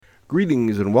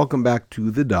Greetings and welcome back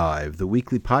to The Dive, the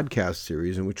weekly podcast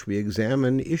series in which we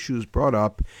examine issues brought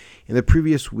up in the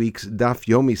previous week's Daf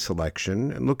Yomi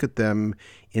selection and look at them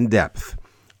in depth.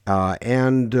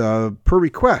 Per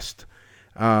request,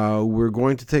 we're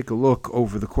going to take a look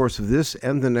over the course of this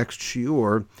and the next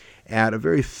shiur at a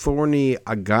very thorny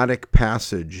Agadic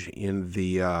passage in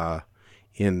the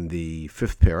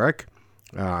fifth parak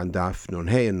on Daf Nun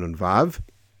Hey and Nun Vav,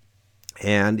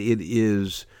 and it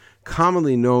is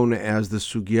commonly known as the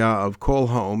sugya of Kol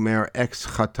HaOmer Ex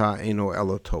Chata Eino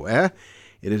Elo Toeh.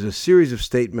 It is a series of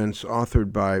statements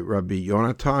authored by Rabbi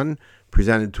Yonatan,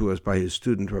 presented to us by his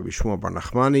student Rabbi Shmuel Bar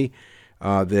Nachmani,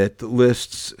 that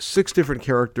lists 6 different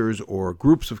characters or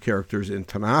groups of characters in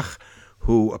Tanakh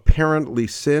who apparently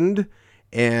sinned,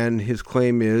 and his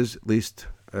claim is, at least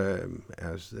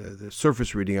as the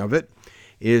surface reading of it,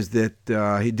 is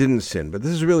that he didn't sin. But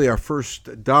this is really our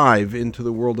first dive into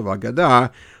the world of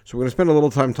Agadah, so we're going to spend a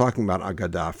little time talking about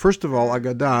Agadah. First of all,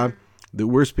 Agadah that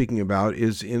we're speaking about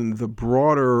is in the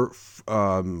broader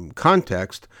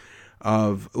context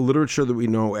of literature that we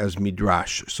know as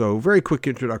Midrash. So very quick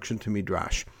introduction to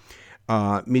Midrash.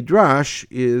 Midrash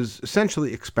is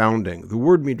essentially expounding. The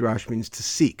word Midrash means to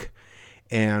seek.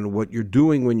 And what you're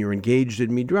doing when you're engaged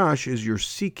in Midrash is you're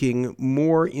seeking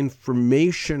more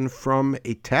information from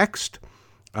a text,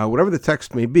 whatever the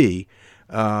text may be,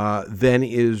 than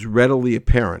is readily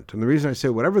apparent. And the reason I say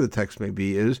whatever the text may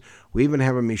be is we even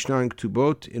have a Mishnah in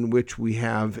Ketubot in which we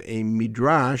have a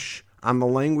Midrash on the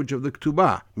language of the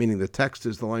Ketubah, meaning the text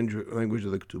is the language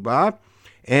of the Ketubah,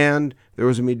 and there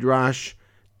was a Midrash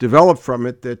developed from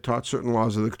it that taught certain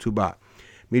laws of the Ketubah.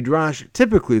 Midrash,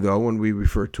 typically, though, when we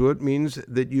refer to it, means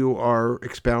that you are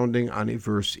expounding on a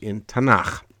verse in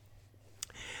Tanakh.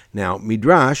 Now,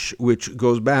 Midrash, which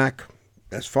goes back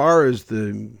as far as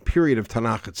the period of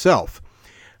Tanakh itself,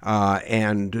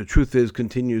 and the truth is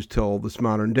continues till this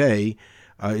modern day,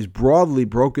 is broadly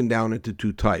broken down into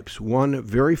 2 types. One,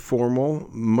 very formal,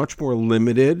 much more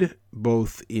limited,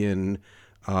 both in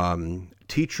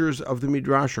teachers of the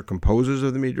Midrash or composers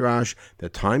of the Midrash, the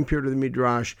time period of the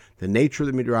Midrash, the nature of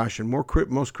the Midrash, and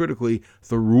most critically,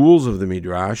 the rules of the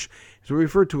Midrash, is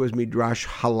referred to as Midrash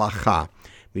Halacha.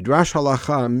 Midrash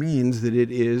Halacha means that it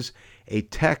is a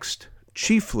text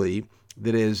chiefly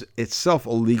that is itself a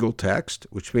legal text,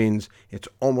 which means it's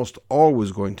almost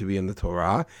always going to be in the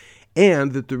Torah,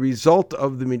 and that the result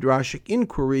of the Midrashic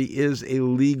inquiry is a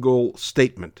legal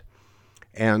statement.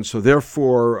 And so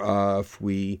therefore, if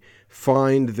we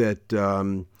find that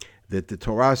that the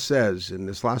Torah says in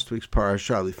this last week's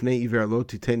parasha, Lifnei Iver lo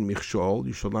titen michshol,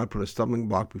 you shall not put a stumbling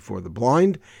block before the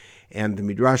blind, and the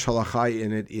Midrash Halacha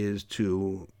in it is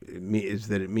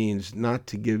that it means not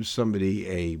to give somebody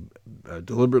a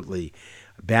deliberately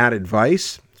bad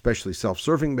advice, especially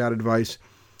self-serving bad advice,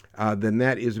 then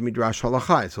that is a Midrash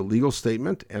Halacha. It's a legal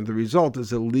statement, and the result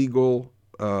is a legal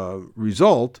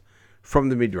result from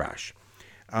the Midrash.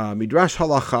 Midrash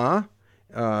Halacha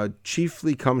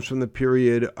chiefly comes from the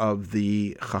period of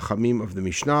the Chachamim of the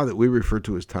Mishnah that we refer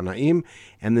to as Tanaim,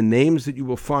 and the names that you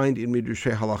will find in Midrash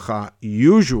Halacha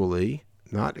usually,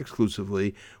 not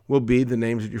exclusively, will be the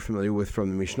names that you're familiar with from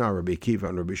the Mishnah, Rabbi Akiva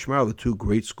and Rabbi Shmuel, the 2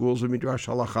 great schools of Midrash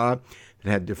Halacha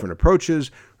that had different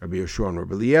approaches, Rabbi Yeshua and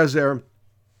Rabbi Eliezer,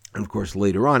 and of course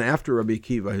later on, after Rabbi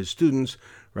Akiva, his students,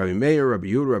 Rabbi Meir, Rabbi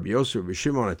Yehuda, Rabbi Yosef, Rabbi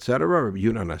Shimon, etc., Rabbi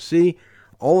Yehuda Nasi,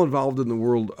 all involved in the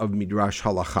world of Midrash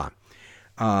Halacha.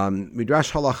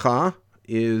 Midrash Halacha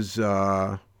is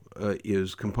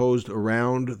composed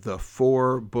around the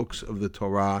 4 books of the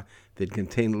Torah that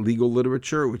contain legal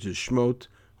literature, which is Shmot,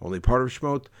 only part of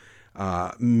Shmot,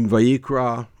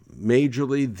 Vayikra,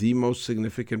 majorly the most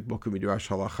significant book of Midrash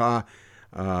Halacha,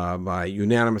 by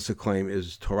unanimous acclaim,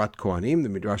 is Torat Kohanim, the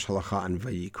Midrash Halacha on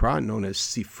Vayikra, known as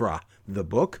Sifra, the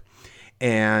book.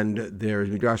 And there's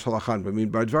Midrash Halacha on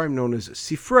Bamidbar Dvarim, known as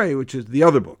Sifrei, which is the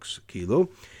other books, Kilu,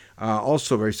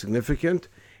 also very significant,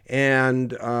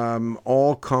 and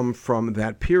all come from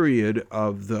that period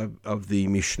of the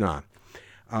Mishnah.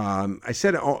 I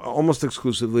said almost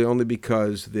exclusively only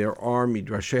because there are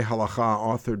Midrashei Halacha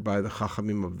authored by the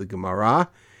Chachamim of the Gemara,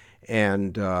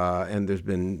 and there's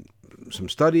been some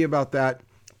study about that.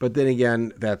 But then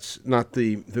again, that's not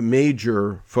the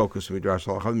major focus of Midrash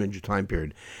Halacha, the major time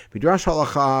period. Midrash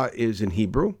Halacha is in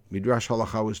Hebrew. Midrash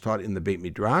Halacha was taught in the Beit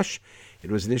Midrash. It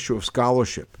was an issue of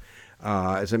scholarship.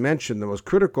 As I mentioned, the most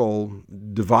critical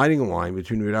dividing line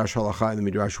between Midrash Halacha and the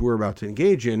Midrash we're about to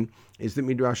engage in is that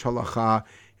Midrash Halacha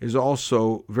is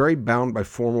also very bound by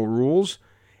formal rules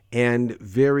and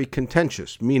very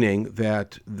contentious, meaning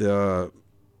that the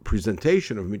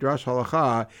presentation of Midrash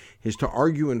Halacha is to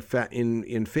argue in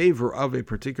favor of a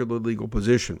particular legal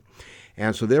position.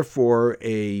 And so therefore,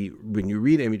 when you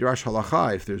read a Midrash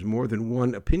Halacha, if there's more than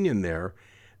one opinion there,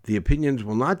 the opinions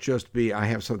will not just be, I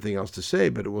have something else to say,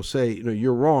 but it will say,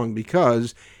 you're wrong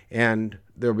because, and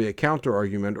there'll be a counter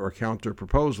argument or counter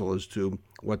proposal as to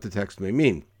what the text may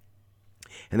mean.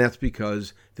 And that's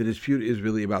because the dispute is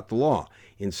really about the law.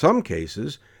 In some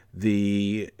cases,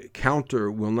 the counter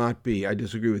will not be, I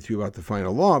disagree with you about the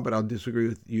final law, but I'll disagree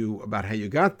with you about how you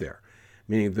got there,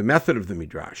 meaning the method of the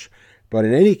Midrash. But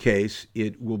in any case,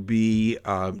 it will be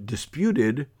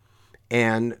disputed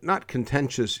and not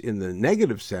contentious in the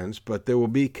negative sense, but there will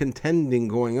be contending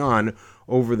going on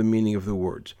over the meaning of the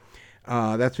words.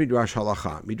 That's Midrash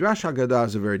Halacha. Midrash Agadah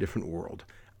is a very different world.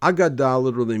 Agadah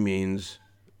literally means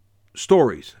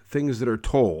stories, things that are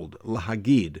told,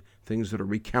 lahagid, things that are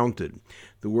recounted.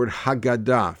 The word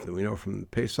Haggadah, that we know from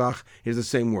Pesach, is the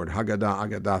same word, Haggadah,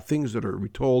 Agadah, things that are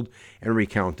retold and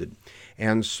recounted.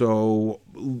 And so,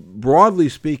 broadly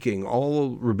speaking,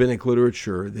 all rabbinic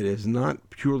literature that is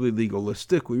not purely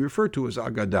legalistic, we refer to as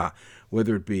Agadah,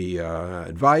 whether it be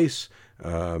advice,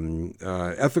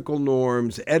 ethical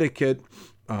norms, etiquette,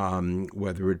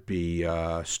 whether it be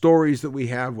stories that we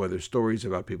have, whether stories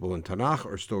about people in Tanakh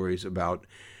or stories about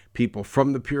people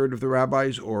from the period of the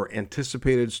rabbis or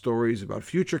anticipated stories about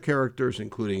future characters,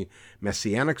 including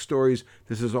messianic stories.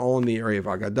 This is all in the area of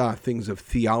Agadah, things of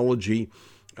theology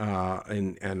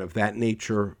and of that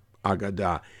nature,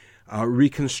 Agadah.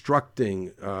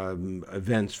 Reconstructing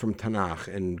events from Tanakh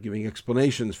and giving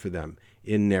explanations for them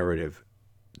in narrative.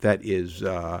 That is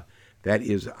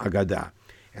Agadah.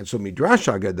 And so Midrash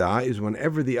Agadah is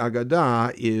whenever the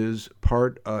Agadah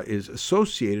is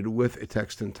associated with a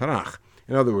text in Tanakh.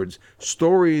 In other words,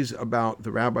 stories about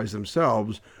the rabbis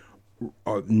themselves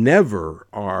never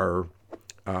are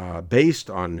based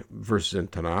on verses in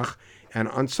Tanakh, and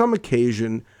on some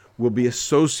occasion will be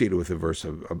associated with a verse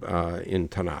in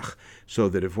Tanakh. So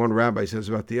that if one rabbi says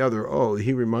about the other,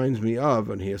 he reminds me of,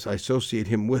 and I associate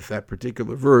him with that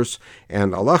particular verse,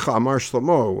 and Alecha Amar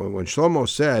Shlomo, when Shlomo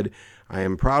said, I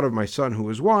am proud of my son who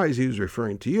is wise, he was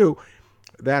referring to you.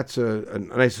 That's a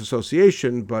nice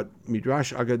association, but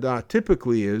Midrash Agadah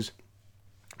typically is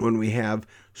when we have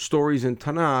stories in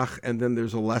Tanakh and then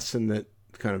there's a lesson that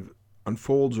kind of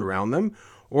unfolds around them,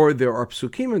 or there are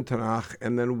psukim in Tanakh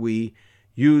and then we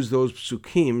use those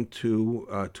psukim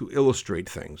to illustrate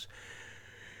things.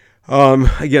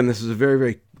 Again, this is a very,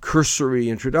 very cursory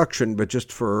introduction, but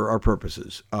just for our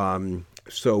purposes.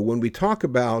 So when we talk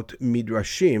about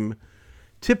Midrashim,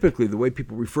 typically, the way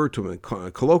people refer to them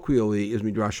colloquially is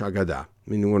Midrash Agadah.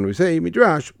 Meaning when we say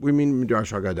Midrash, we mean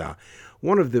Midrash Agadah.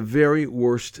 One of the very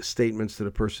worst statements that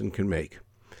a person can make.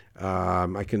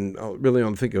 I can really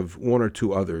only think of one or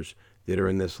two others that are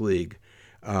in this league,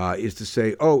 is to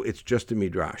say, it's just a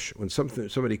Midrash. When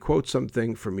somebody quotes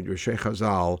something from Midrashei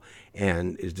Chazal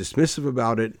and is dismissive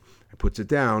about it, puts it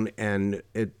down, and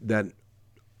that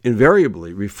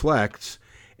invariably reflects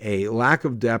a lack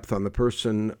of depth on the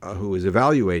person who is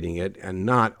evaluating it, and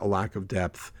not a lack of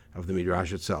depth of the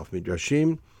Midrash itself.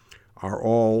 Midrashim are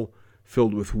all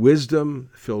filled with wisdom,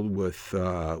 filled with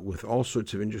all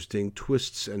sorts of interesting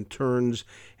twists and turns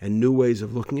and new ways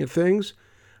of looking at things.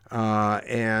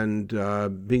 And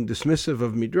being dismissive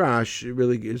of Midrash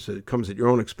really comes at your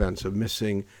own expense of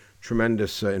missing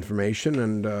tremendous information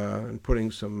and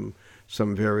putting some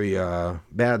very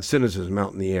bad cynicism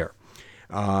out in the air.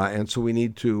 And so we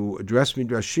need to address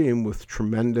Midrashim with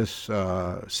tremendous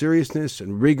seriousness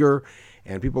and rigor.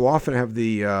 And people often have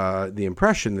the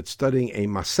impression that studying a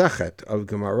Masechet of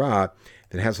Gemara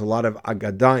that has a lot of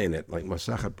Agadah in it, like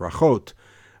Masechet Brachot,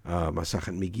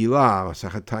 Masechet Megillah,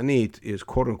 Masechet Tanit, is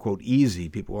quote-unquote easy.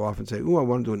 People will often say, I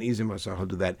want to do an easy Masechet, I'll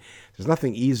do that. There's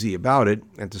nothing easy about it,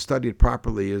 and to study it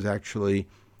properly is actually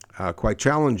quite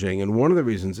challenging. And one of the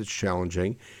reasons it's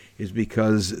challenging is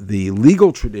because the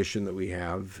legal tradition that we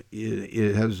have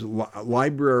it has a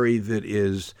library that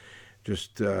is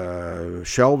just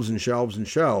shelves and shelves and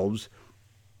shelves,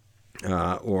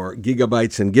 or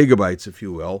gigabytes and gigabytes, if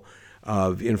you will,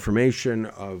 of information,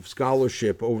 of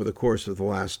scholarship over the course of the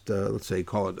last, let's say,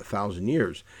 call it 1,000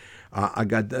 years.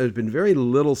 There's been very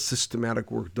little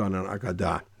systematic work done on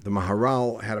Agadah. The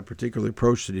Maharal had a particular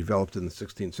approach that he developed in the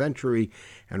 16th century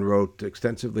and wrote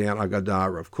extensively on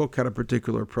Agadah. Rav Kook had a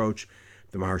particular approach.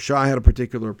 The Maharsha had a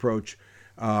particular approach.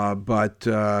 But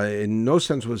in no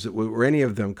sense were any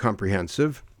of them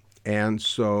comprehensive. And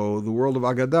so the world of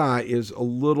Agadah is a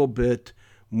little bit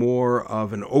more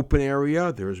of an open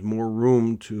area. There's more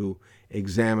room to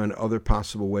examine other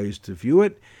possible ways to view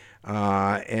it.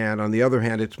 And on the other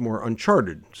hand, it's more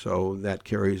uncharted. So that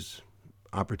carries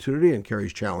opportunity and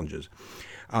carries challenges.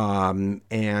 And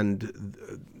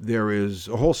there is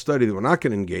a whole study that we're not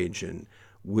going to engage in,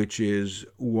 which is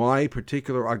why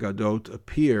particular agadot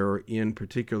appear in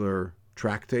particular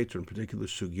tractates or in particular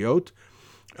sugyot,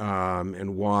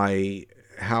 and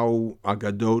how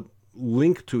agadot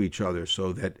link to each other,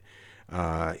 so that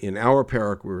in our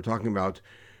parak we were talking about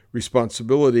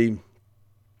responsibility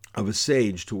of a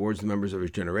sage towards the members of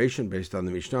his generation, based on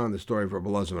the Mishnah and the story of Rabbi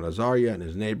Elazar ben Azariah and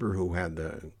his neighbor who had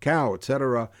the cow,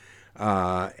 etc.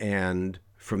 And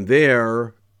from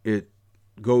there, it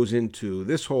goes into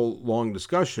this whole long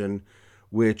discussion,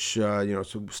 which, so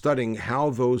studying how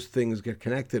those things get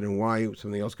connected and why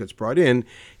something else gets brought in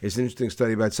is an interesting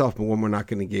study by itself, but one we're not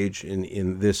going to engage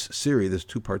in this series, this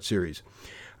two-part series.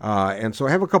 And so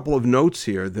I have a couple of notes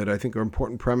here that I think are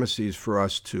important premises for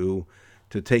us to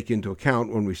take into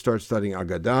account when we start studying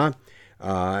Agadah.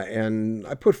 And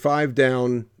I put 5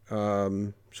 down,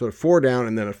 sort of 4 down,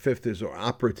 and then a 5th is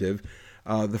operative.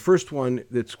 The first one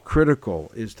that's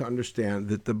critical is to understand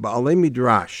that the Baalei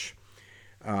Midrash,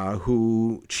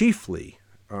 who chiefly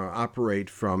operate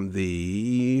from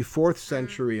the 4th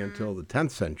century until the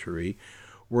 10th century,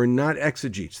 were not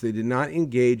exegetes. They did not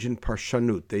engage in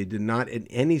parshanut. They did not in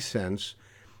any sense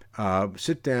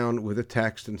sit down with a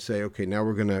text and say, okay, now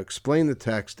we're going to explain the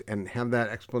text and have that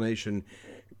explanation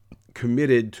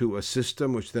committed to a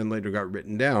system which then later got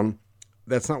written down.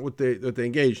 That's not what they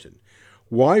engaged in.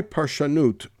 Why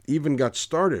parshanut even got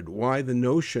started, why the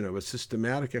notion of a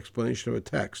systematic explanation of a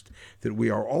text that we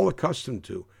are all accustomed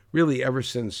to, really ever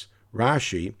since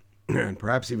Rashi, and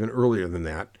perhaps even earlier than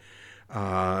that,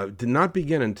 did not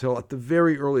begin until at the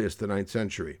very earliest, the 9th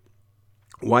century.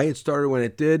 Why it started when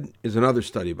it did is another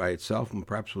study by itself, and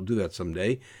perhaps we'll do that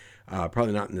someday,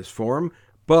 probably not in this forum,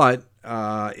 but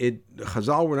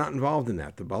Chazal were not involved in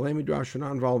that. The Baalei Midrash were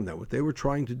not involved in that. What they were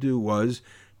trying to do was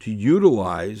to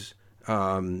utilize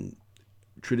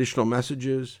traditional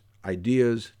messages,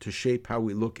 ideas, to shape how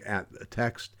we look at a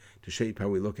text, to shape how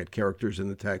we look at characters in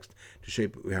the text, to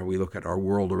shape how we look at our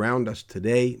world around us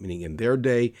today, meaning in their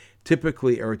day,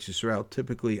 typically Eretz Yisrael,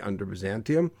 typically under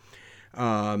Byzantium,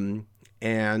 and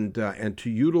to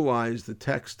utilize the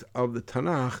text of the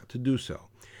Tanakh to do so.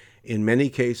 In many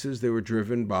cases, they were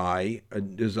driven by a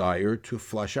desire to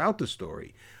flesh out the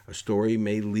story. A story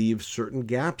may leave certain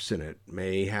gaps in it,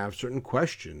 may have certain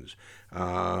questions.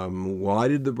 Why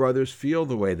did the brothers feel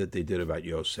the way that they did about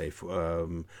Yosef?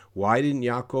 Why didn't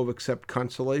Yaakov accept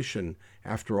consolation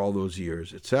after all those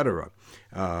years, etc.?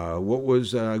 What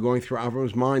was going through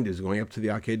Avram's mind is going up to the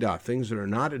Akedah, things that are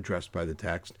not addressed by the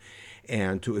text,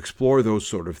 and to explore those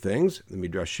sort of things, the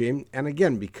Midrashim. And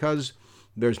again, because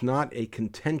there's not a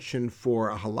contention for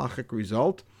a halachic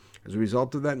result, as a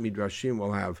result of that, Midrashim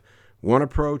will have one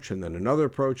approach and then another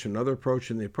approach, and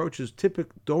the approaches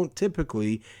don't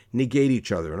typically negate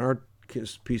each other. In our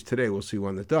piece today, we'll see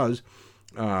one that does.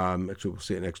 Actually, we'll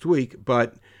see it next week.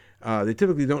 But they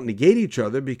typically don't negate each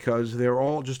other because they're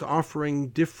all just offering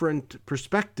different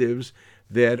perspectives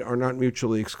that are not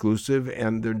mutually exclusive,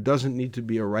 and there doesn't need to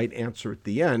be a right answer at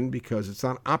the end because it's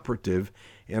not operative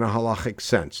in a halachic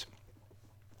sense.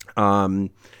 What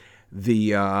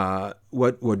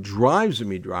drives a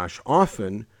midrash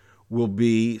often will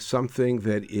be something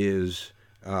that is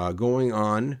going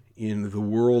on in the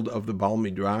world of the Baal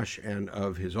Midrash and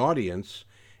of his audience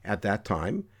at that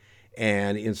time.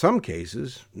 And in some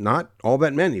cases, not all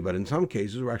that many, but in some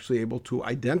cases, we're actually able to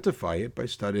identify it by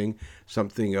studying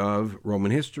something of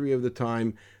Roman history of the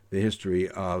time, the history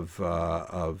of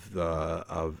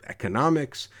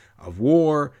economics, of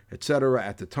war, etc.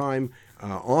 at the time.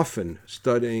 Often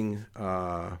studying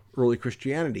early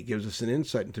Christianity gives us an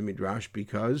insight into Midrash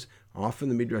because often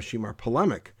the Midrashim are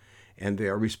polemic and they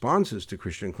are responses to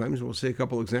Christian claims. And we'll see a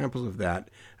couple examples of that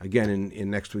again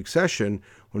in next week's session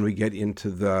when we get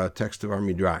into the text of our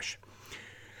Midrash.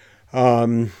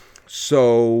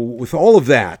 So with all of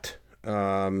that,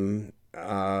 we're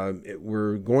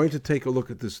going to take a look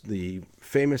at the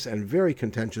famous and very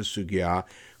contentious sugya,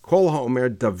 Kol ha'omer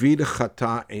David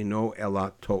chata eino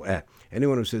ela to'eh.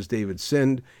 Anyone who says David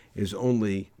sinned is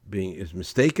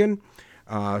mistaken.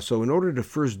 So in order to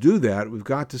first do that, we've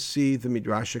got to see the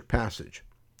Midrashic passage.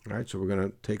 All right, so we're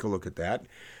going to take a look at that.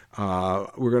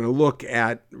 We're going to look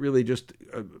at really just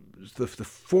the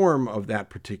form of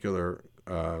that particular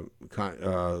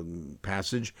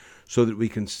passage so that we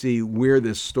can see where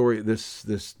this story,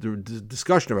 the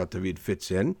discussion about David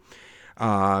fits in.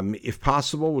 If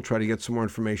possible, we'll try to get some more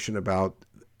information about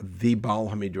the Baal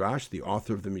HaMidrash, the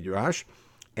author of the Midrash,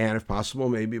 and if possible,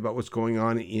 maybe about what's going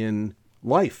on in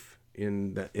life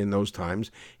in those times,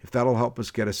 if that'll help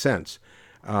us get a sense.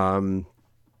 And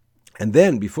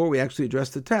then, before we actually address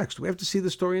the text, we have to see the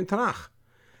story in Tanakh.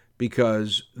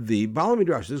 because the Baal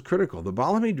HaMidrash, this is critical, the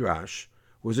Baal HaMidrash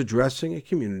was addressing a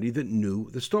community that knew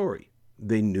the story.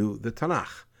 They knew the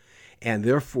Tanakh. And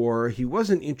therefore, he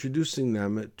wasn't introducing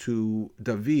them to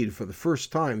David for the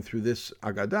first time through this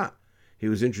Agadah. He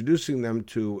was introducing them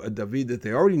to a David that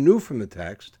they already knew from the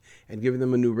text and giving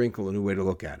them a new wrinkle, a new way to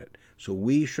look at it. So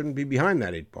we shouldn't be behind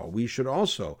that 8 ball. We should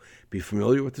also be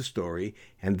familiar with the story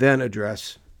and then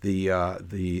address after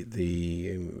we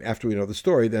know the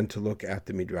story, then to look at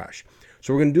the Midrash.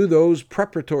 So we're going to do those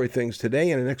preparatory things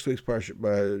today, and in next week's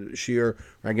Shir,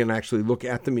 we're going to actually look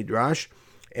at the Midrash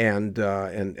and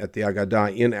at the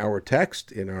Agadah in our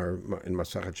text, in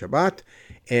Masachet Shabbat,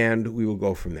 and we will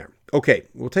go from there. Okay,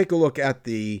 we'll take a look at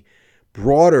the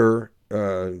broader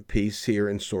piece here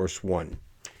in source 1.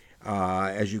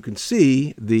 As you can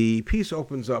see, the piece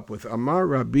opens up with Amar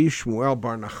Rabbi Shmuel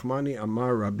Bar Nachmani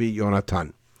Amar Rabbi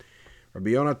Yonatan.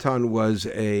 Rabbi Yonatan was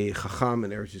a Chacham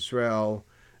in Eretz Yisrael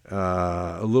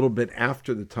a little bit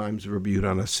after the times of Rabbi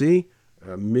Yehuda Nasi,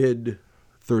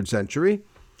 mid-3rd century,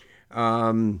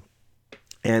 and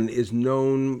is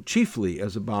known chiefly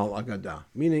as a Baal Agadah,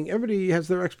 meaning everybody has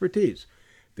their expertise.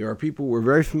 There are people we're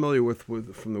very familiar with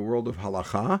from the world of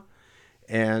Halacha,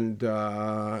 and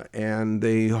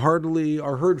they hardly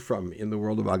are heard from in the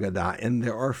world of Agadah. And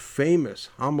there are famous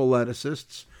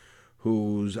homileticists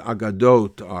whose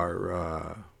Agadot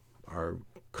are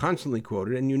constantly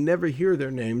quoted, and you never hear their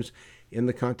names in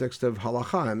the context of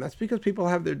Halacha. And that's because people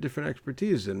have their different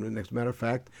expertise. And as a matter of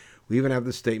fact, we even have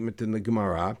the statement in the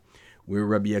Gemara where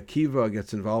Rabbi Akiva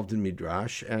gets involved in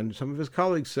Midrash, and some of his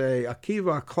colleagues say,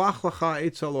 Akiva, klach lacha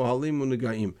etza lo halimu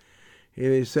negaim.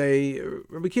 They say,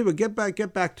 Rabbi Akiva,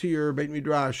 get back to your Beit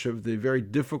Midrash of the very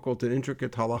difficult and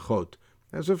intricate halachot.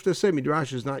 As if to say,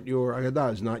 Midrash is not your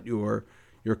Agadah, is not your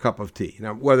cup of tea.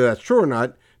 Now, whether that's true or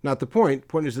not the point. The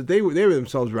point is that they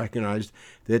themselves recognized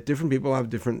that different people have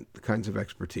different kinds of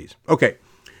expertise. Okay,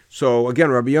 so again,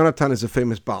 Rabbi Yonatan is a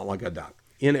famous Baal Agadah.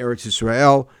 In Eretz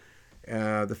Yisrael,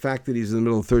 the fact that he's in the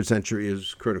middle of the 3rd century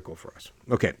is critical for us.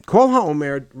 Okay, Kol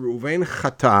ha'omer Reuven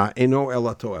chata eno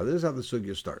ela to'el. This is how the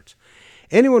sugya starts.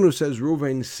 Anyone who says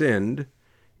Reuven sinned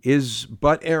is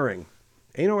but erring.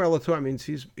 Eno ela to'el means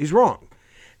he's wrong.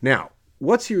 Now,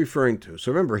 what's he referring to?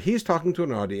 So remember, he's talking to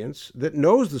an audience that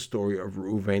knows the story of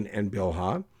Reuven and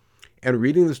Bilhah, and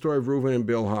reading the story of Reuven and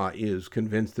Bilhah is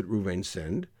convinced that Reuven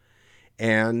sinned,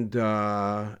 and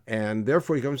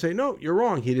therefore he comes and say, no, you're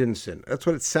wrong, he didn't sin. That's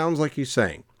what it sounds like he's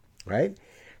saying, right?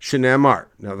 Shenamar.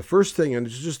 Now the first thing, and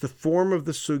this is just the form of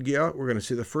the sugya, we're going to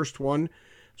see the first one.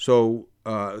 So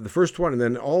the first one, and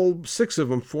then all 6 of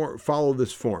them follow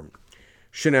this form.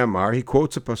 Shenamar, he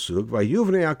quotes a pasuk,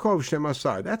 Vayuvne Yaakov Shem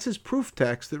Asar. That's his proof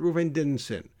text that Reuven didn't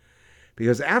sin.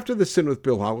 Because after the sin with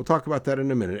Bilhah, we'll talk about that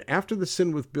in a minute, after the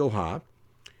sin with Bilhah,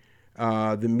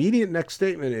 the immediate next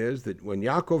statement is that when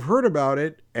Yaakov heard about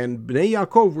it, and Bnei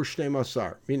Yaakov were Shnei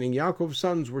Masar, meaning Yaakov's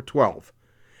sons were 12.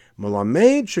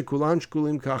 Malamed shekulan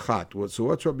shkulim kachat. So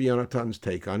what's Rabbi Yonatan's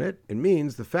take on it? It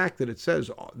means the fact that it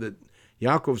says that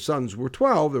Yaakov's sons were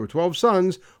 12, there were 12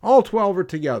 sons, all 12 are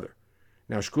together.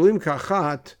 Now, shkulim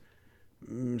kachat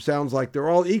sounds like they're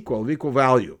all equal, of equal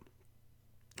value.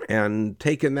 And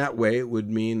taken that way, it would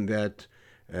mean that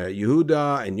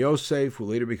Yehuda and Yosef, who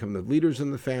later become the leaders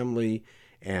in the family,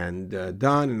 and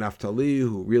Dan and Naphtali,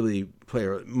 who really play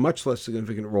a much less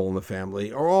significant role in the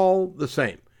family, are all the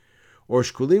same. Or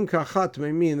shkulim kachat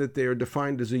may mean that they are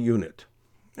defined as a unit.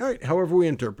 All right, however we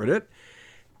interpret it.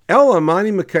 So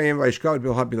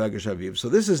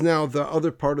this is now the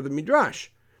other part of the Midrash.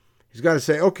 He's got to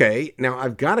say, okay, now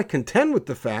I've got to contend with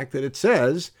the fact that it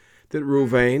says that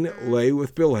Reuven lay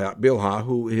with Bilhah,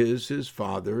 who is his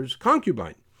father's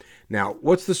concubine. Now,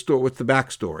 what's the story? What's the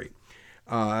backstory?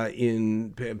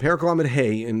 In Perek Lamed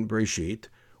Hey in Breshit,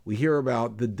 we hear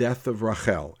about the death of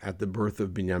Rachel at the birth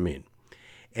of Binyamin.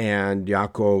 And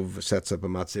Yaakov sets up a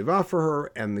matzeva for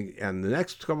her, and the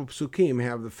next couple of psukim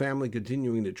have the family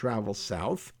continuing to travel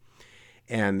south,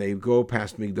 and they go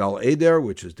past Migdal Eder,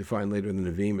 which is defined later in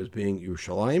the Nevi'im as being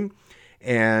Yerushalayim,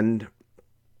 and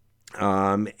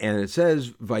it says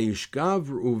Vayishkav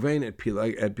Reuven at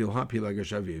Bilhah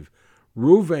Pilagesh Aviv.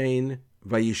 Reuven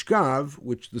Vayishkav,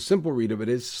 which the simple read of it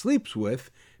is, sleeps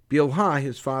with Bilhah,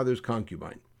 his father's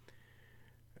concubine.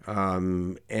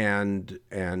 And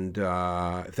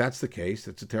if that's the case,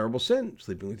 it's a terrible sin,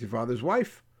 sleeping with your father's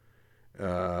wife.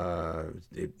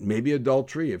 It may be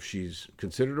adultery if she's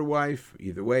considered a wife.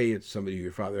 Either way, it's somebody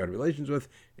your father had relations with.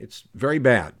 It's very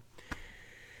bad.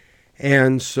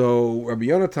 And so Rabbi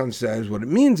Yonatan says what it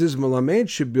means is Melamed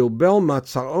shebilbel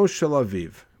matzao shel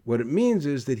aviv. What it means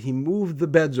is that he moved the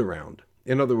beds around.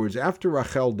 In other words, after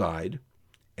Rachel died,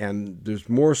 And there's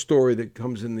more story that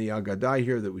comes in the Agadah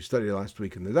here that we studied last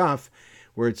week in the Daf,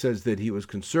 where it says that he was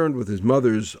concerned with his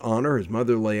mother's honor. His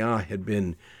mother Leah had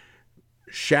been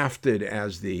shafted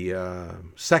as the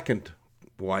second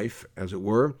wife, as it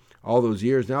were, all those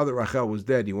years. Now that Rachel was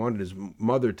dead, he wanted his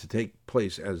mother to take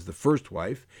place as the first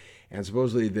wife. And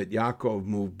supposedly that Yaakov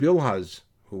moved Bilhaz,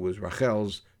 who was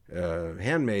Rachel's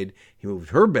handmaid, he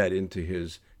moved her bed into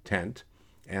his tent.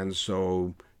 And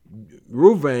so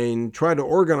Reuven tried to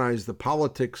organize the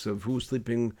politics of who's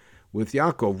sleeping with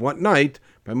Yaakov what night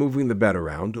by moving the bed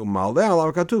around. So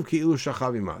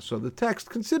the text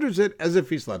considers it as if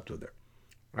he slept with her.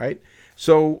 Right?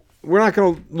 So we're not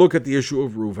going to look at the issue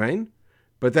of Reuven,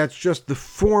 but that's just the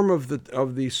form of the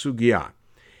sugya.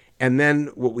 And then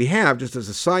what we have, just as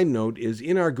a side note, is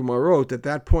in our Gemarot, at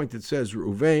that point it says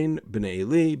Reuven, Bnei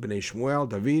Eli, Bnei Shmuel,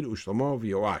 David, Ushlomo,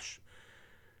 V'Yoash.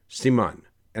 Siman.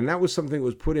 And that was something that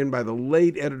was put in by the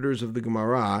late editors of the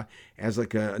Gemara as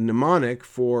like a mnemonic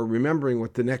for remembering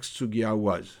what the next sugya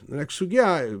was. The next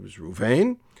sugya, it was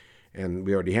Reuven, and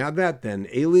we already had that. Then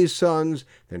Eli's sons,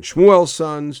 then Shmuel's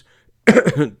sons.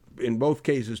 In both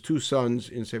cases, two sons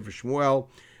in Sefer Shmuel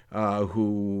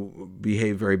who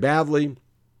behaved very badly.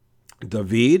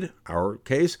 David, our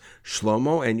case,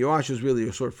 Shlomo, and Yoash is really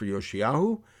a sort for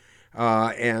Yoshiyahu.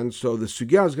 And so the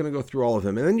sugya is going to go through all of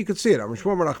them. And then you can see it.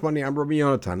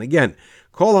 Again,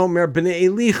 Kol Homer B'nei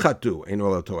Eli Chatu Ein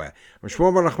Ola Toeh.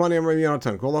 Shmuel bar Nachmani Amar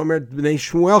Yonatan. Kol Homer B'nei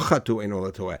Shmuel Chatu Ein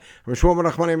Ola Toeh. Shmuel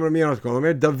bar Nachmani Amar Yonatan. Kol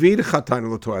Homer David Chata Ein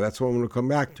Ola Toeh. That's what I'm going to come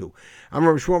back to.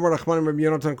 Amar Shmuel bar Nachmani Amar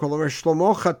Yonatan. Kol Homer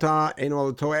Shlomo Chata Ein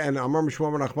Ola Toeh. And Amar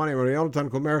Shmuel bar Nachmani Amar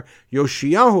Yonatan. Kol Homer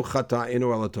Yoshiyahu Chata Ein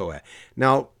Ola Toeh.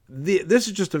 Now, this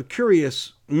is just a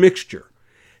curious mixture,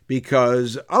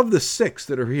 because of the six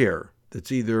that are here,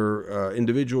 that's either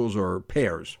individuals or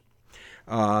pairs,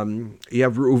 you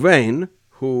have Reuven,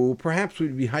 who perhaps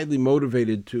would be highly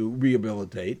motivated to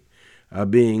rehabilitate,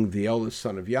 being the eldest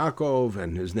son of Yaakov,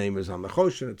 and his name is on the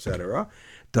Choshen, etc.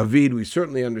 David, we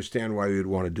certainly understand why we would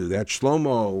want to do that.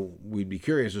 Shlomo, we'd be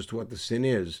curious as to what the sin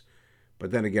is,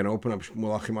 but then again, open up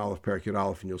Mulachim Aleph, Perek Yud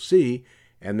Aleph, and you'll see,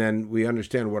 and then we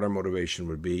understand what our motivation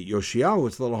would be. Yoshiyahu,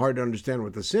 it's a little hard to understand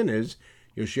what the sin is.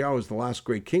 Yoshiyahu is the last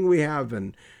great king we have,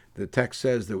 and the text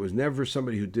says there was never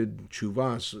somebody who did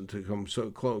tshuvah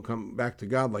to come back to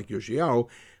God like Yoshiyahu.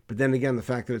 But then again, the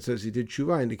fact that it says he did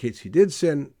tshuvah indicates he did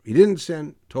sin, he didn't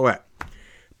sin, toeh.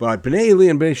 But Bnei Eli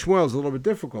and Bnei Shmuel is a little bit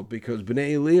difficult, because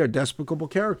Bnei Eli are despicable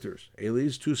characters.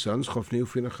 Eli's two sons, Chofni and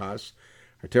Phinehas,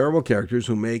 are terrible characters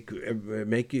who make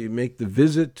the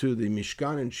visit to the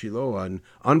Mishkan in Shiloh an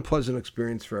unpleasant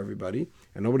experience for everybody,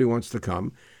 and nobody wants to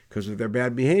come because of their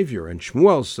bad behavior. And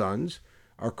Shmuel's sons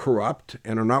are corrupt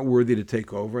and are not worthy to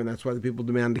take over, and that's why the people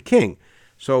demand a king.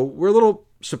 So we're a little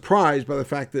surprised by the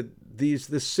fact that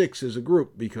this six is a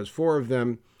group, because four of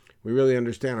them we really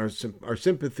understand our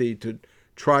sympathy to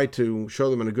try to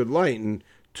show them in a good light, and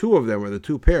two of them, or the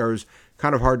two pairs,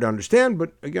 kind of hard to understand,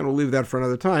 but again, we'll leave that for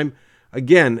another time.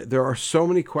 Again, there are so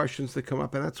many questions that come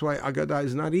up, and that's why Agadah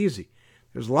is not easy.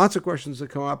 There's lots of questions that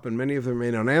come up, and many of them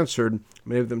remain unanswered.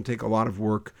 Many of them take a lot of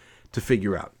work to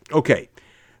figure out. Okay,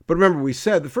 but remember, we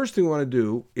said the first thing we want to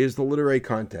do is the literary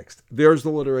context. There's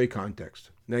the literary context.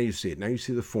 Now you see it. Now you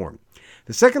see the form.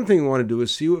 The second thing we want to do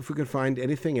is see if we can find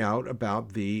anything out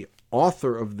about the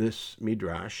author of this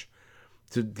midrash,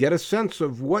 to get a sense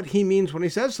of what he means when he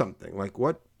says something. Like,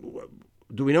 what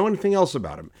do we know anything else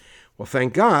about him? Well,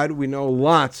 thank God we know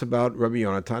lots about Rabbi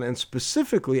Yonatan, and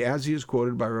specifically as he is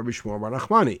quoted by Rabbi Shmuel bar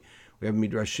Nachmani. We have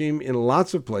midrashim in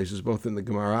lots of places, both in the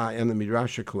Gemara and the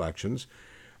Midrasha collections.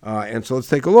 And so let's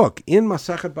take a look. In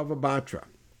Masachet Bava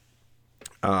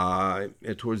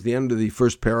Batra, towards the end of the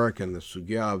first parak and the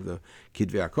sugya of the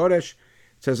Kitvei HaKodesh, it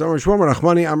says, Amar Shmuel bar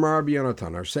Nachmani, Amar Rabbi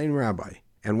Yonatan, our same rabbi.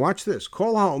 And watch this.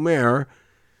 Kol ha'omer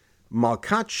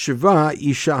Malkat Sheva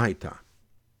Isha Haita.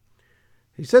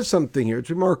 He says something here, it's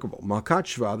remarkable. Malkat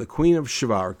Sheva, the queen of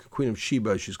Sheva, or queen of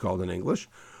Sheba, she's called in English,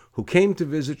 who came to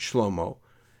visit Shlomo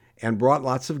and brought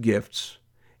lots of gifts,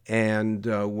 and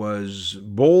was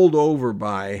bowled over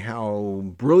by how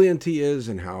brilliant he is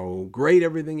and how great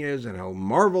everything is and how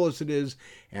marvelous it is,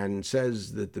 and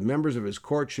says that the members of his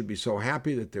court should be so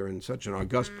happy that they're in such an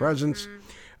august presence,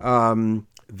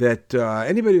 that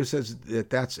anybody who says that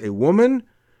that's a woman,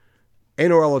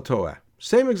 Eino Ela Toeh,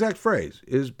 same exact phrase,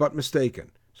 is but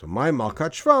mistaken. So my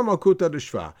Malkat Shva, Malkuta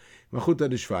Deshva. Malkuta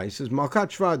Deshva. He says Malkat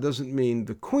Shva doesn't mean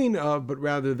the queen of, but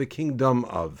rather the kingdom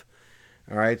of.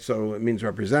 All right, so it means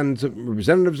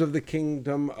representatives of the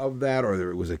kingdom of that, or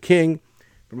there was a king.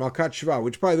 But Malkat Shva,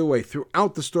 which, by the way,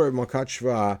 throughout the story of Malkat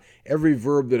Shva, every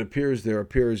verb that appears there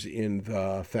appears in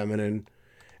the feminine.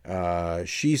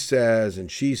 she says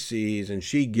and she sees and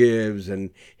she gives and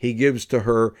he gives to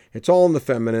her. It's all in the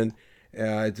feminine.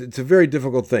 It's a very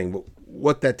difficult thing. But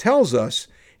what that tells us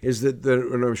is that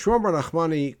when Rabbi Shmuel bar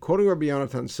Nachmani, quoting Rabbi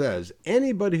Yonatan, says,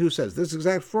 anybody who says, this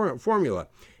exact formula,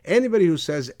 anybody who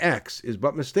says X is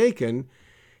but mistaken,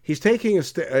 he's taking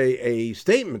a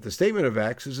statement. The statement of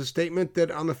X is a statement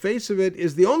that on the face of it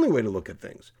is the only way to look at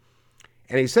things.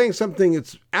 And he's saying something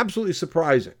that's absolutely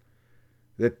surprising,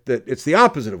 that it's the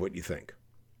opposite of what you think.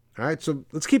 All right, so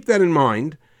let's keep that in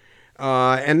mind.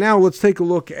 And now let's take a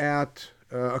look at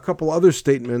a couple other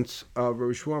statements of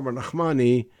Rabbi Shmuel bar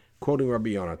Nachmani, quoting Rabbi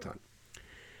Yonatan.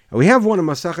 And we have one in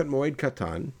Masachet Moed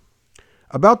Katan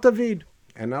about David,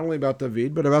 and not only about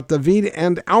David, but about David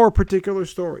and our particular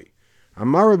story.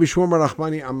 Amar Rabbi Shmuel bar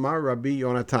Nachmani, Amar Rabbi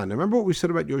Yonatan. Now, remember what we said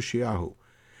about Yoshiyahu.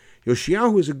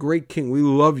 Yoshiyahu is a great king. We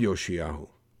love Yoshiyahu.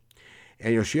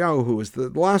 And Yoshiyahu, who is the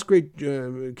last great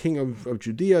king of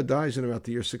Judea, dies in about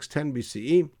the year 610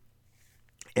 BCE.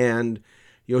 And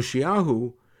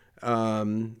Yoshiyahu,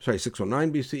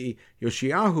 609 BCE,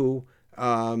 Yoshiyahu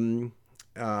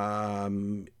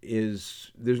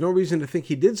there's no reason to think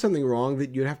he did something wrong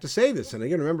that you'd have to say this. And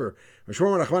again, remember,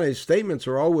 Shmuel bar Nachmani's statements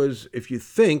are always, if you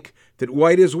think that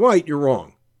white is white, you're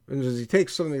wrong. And he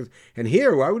takes something, and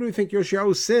here, why would we think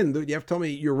Yoshiyahu sinned? You have to tell me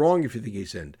you're wrong if you think he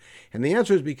sinned. And the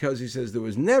answer is because he says there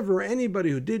was never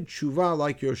anybody who did tshuva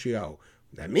like Yoshiyahu.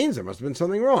 That means there must have been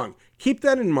something wrong. Keep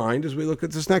that in mind as we look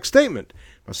at this next statement.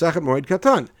 Masachet Moed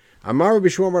Katan. Amar Rabbi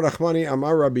Shmuel bar Nachmani,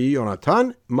 Amar Rabbi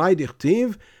Yonatan, Mai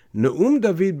dichtiv, Ne'um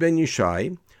David ben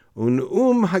Yishai,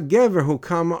 U'ne'um hagever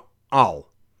hukam al.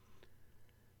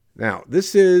 Now,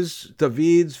 this is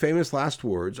David's famous last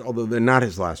words, although they're not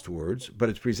his last words, but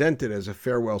it's presented as a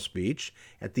farewell speech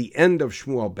at the end of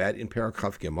Shmuel Bet in Perek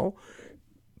Chaf Gimel.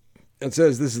 It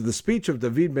says, this is the speech of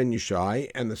David ben Yishai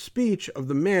and the speech of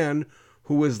the man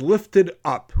who was lifted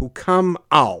up, hukam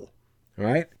al. All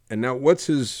right? And now, what's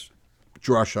his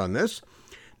drush on this?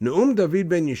 Ne'um David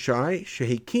ben Yishai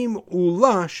shehikim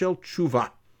ula shel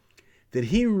tshuva, that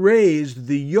he raised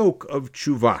the yoke of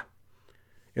tshuva.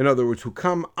 In other words,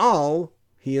 hukam al,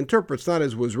 he interprets not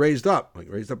as was raised up, like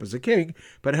raised up as a king,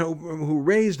 but who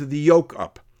raised the yoke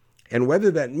up. And whether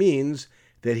that means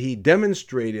that he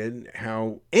demonstrated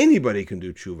how anybody can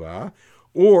do tshuva,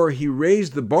 or he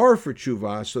raised the bar for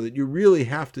tshuva so that you really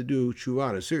have to do tshuva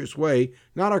in a serious way,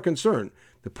 not our concern.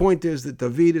 The point is that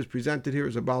David is presented here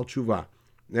as a Baal tshuva.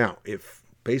 Now, if,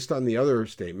 based on the other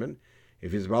statement,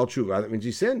 if he's a Baal tshuva, that means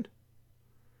he sinned.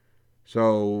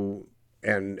 So,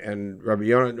 and Rabbi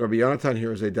Yonatan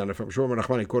here is identifying, Shmuel bar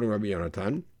Nachmani quoting Rabbi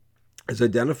Yonatan, is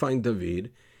identifying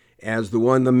David as the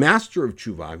master of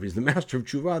tshuva. If he's the master of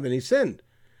tshuva, then he sinned.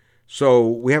 So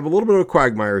we have a little bit of a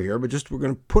quagmire here, but we're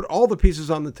going to put all the pieces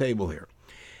on the table here.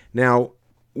 Now,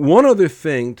 one other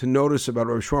thing to notice about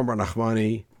Rabbi Shmuel bar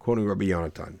Nachmani quoting Rabbi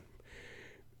Yonatan.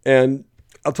 And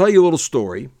I'll tell you a little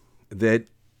story that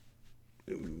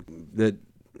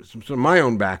some of my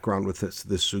own background with this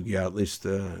sugya, at least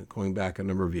going back a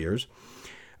number of years.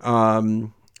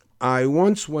 I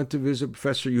once went to visit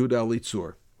Professor Yehuda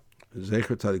Alitzur,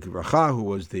 Zecher Tzadik Livracha, who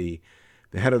was the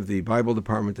head of the Bible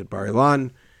department at Bar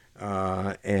Ilan.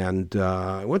 And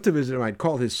I went to visit him. I'd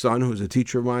called his son, who was a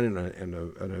teacher of mine and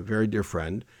a very dear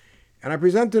friend. And I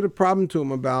presented a problem to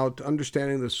him about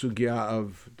understanding the sugya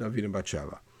of David and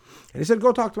Bathsheba. And he said,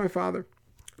 go talk to my father.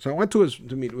 So I went to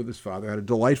meet with his father. I had a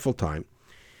delightful time.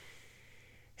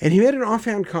 And he made an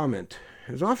offhand comment.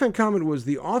 His offhand comment was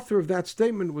the author of that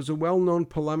statement was a well-known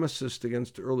polemicist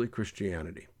against early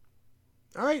Christianity.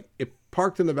 All right, it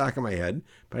parked in the back of my head,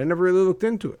 but I never really looked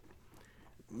into it.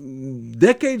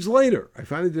 Decades later, I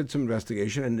finally did some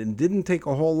investigation, and it didn't take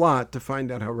a whole lot to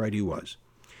find out how right he was.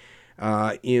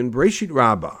 In Breshit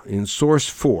Rabbah, in source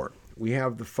 4, we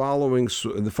have the following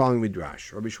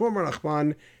midrash. Rabbi Shmuel bar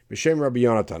Nachman, b'shem Rabbi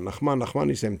Yonatan.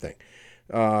 Nachmani, same thing.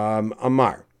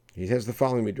 Amar. He has the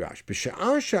following midrash.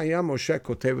 B'sha'ah shaya Moshe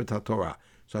kotev et haTorah.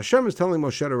 So Hashem is telling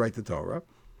Moshe to write the Torah.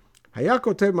 Haya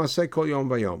kotev maseh kol yom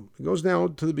vayom. He goes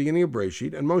down to the beginning of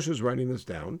Breshit, and Moshe is writing this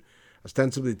down,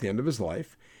 ostensibly at the end of his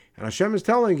life. And Hashem is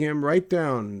telling him, write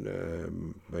down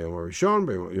Bayom Rishon,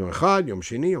 Bayom Echad, Yom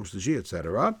Sheni, Yom Shlishi,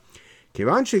 etc.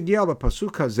 Kivan shegiel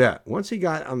b'pasuk hazeh. Once he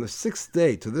got on the 6th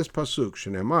day to this pasuk,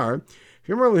 Shenemar,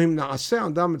 V'yomer Elohim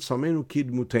na'aseh adam et salmenu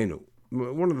kidmutenu.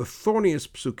 One of the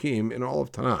thorniest psukim in all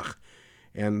of Tanakh,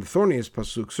 and the thorniest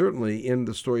pasuk certainly in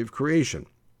the story of creation,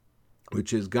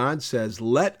 which is God says,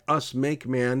 let us make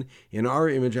man in our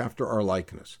image after our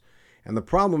likeness. And the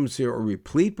problems here are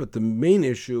replete, but the main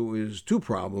issue is two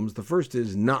problems. The first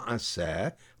is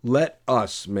na'aseh, let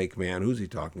us make man. Who's he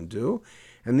talking to?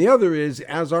 And the other is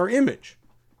as our image.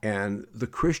 And the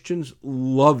Christians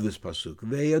love this pasuk.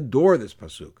 They adore this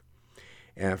pasuk,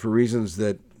 and for reasons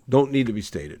that don't need to be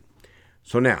stated.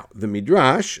 So now, the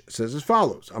Midrash says as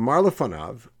follows. Amar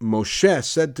lefanav, Moshe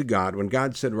said to God, when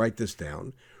God said, write this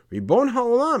down, Ribon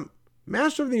ha'olam,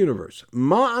 Master of the universe,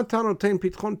 ma ata noten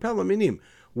pitchon pe laminim.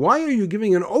 Why are you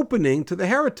giving an opening to the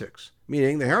heretics?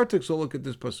 Meaning, the heretics will look at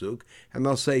this pasuk, and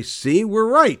they'll say, see, we're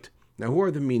right. Now, who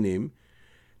are the minim?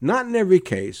 Not in every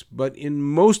case, but in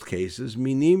most cases,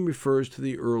 minim refers to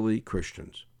the early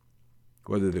Christians.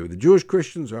 Whether they were the Jewish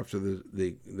Christians or after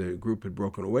the group had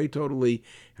broken away totally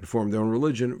and formed their own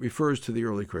religion, it refers to the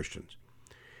early Christians.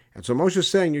 And so Moshe is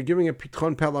saying, you're giving a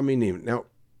pitchon pe laminim. Now,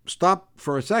 stop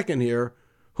for a second here.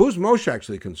 Who's Moshe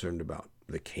actually concerned about?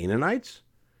 The Canaanites?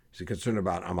 Is he concerned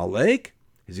about Amalek?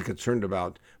 Is he concerned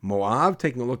about Moab,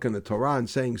 taking a look in the Torah and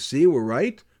saying, see, we're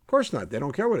right? Of course not. They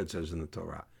don't care what it says in the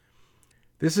Torah.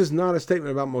 This is not a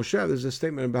statement about Moshe. This is a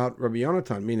statement about Rabbi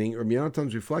Yonatan, meaning Rabbi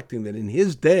Yonatan's reflecting that in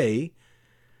his day,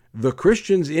 the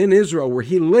Christians in Israel, where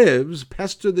he lives,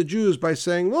 pester the Jews by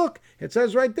saying, look, it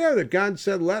says right there that God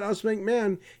said, let us make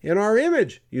man in our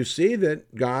image. You see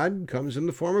that God comes in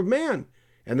the form of man,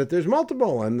 and that there's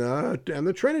multiple, and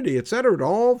the Trinity, etc. It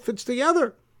all fits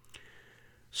together.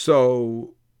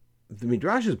 So the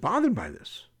Midrash is bothered by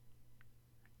this.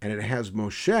 And it has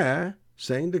Moshe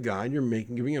saying to God, you're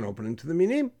giving an opening to the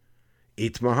minim.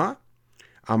 Itmaha.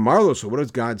 Amarlo, so what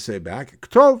does God say back?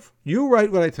 Ktov, you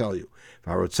write what I tell you.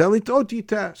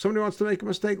 Somebody wants to make a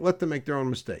mistake, let them make their own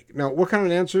mistake. Now, what kind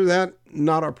of an answer is that?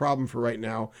 Not our problem for right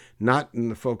now, not in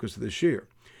the focus of this year.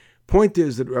 Point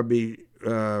is that Rabbi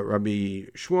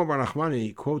Shmuel Bar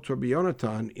Nachmani quotes Rabbi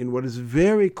Yonatan in what is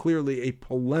very clearly a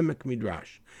polemic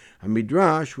midrash, a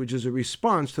midrash which is a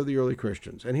response to the early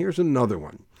Christians. And here's another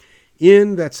one.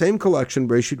 In that same collection,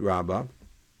 Breshit Rabbah,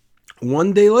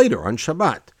 one day later, on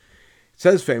Shabbat, it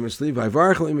says famously, God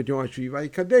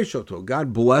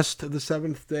blessed the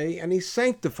seventh day and he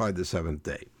sanctified the seventh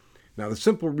day. Now, the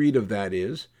simple read of that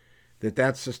is that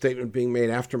that's a statement being made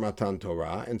after Matan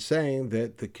Torah and saying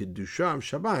that the Kedusha of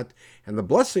Shabbat and the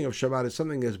blessing of Shabbat is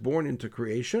something that's born into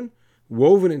creation,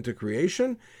 woven into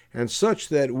creation, and such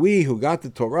that we who got the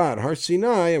Torah at Har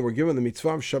Sinai and were given the mitzvah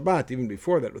of Shabbat even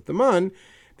before that with the man,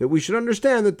 that we should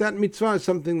understand that that mitzvah is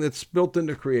something that's built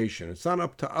into creation. It's not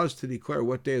up to us to declare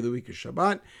what day of the week is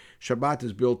Shabbat. Shabbat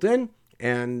is built in,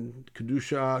 and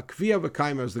Kedusha, Kviya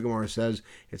V'Kaima, as the Gemara says,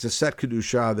 it's a set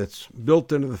Kedusha that's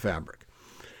built into the fabric.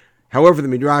 However, the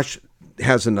Midrash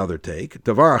has another take.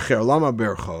 Davar acher lama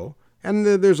bercho, and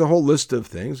there's a whole list of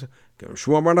things.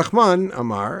 Shmuel Bar Nachman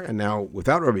Amar, and now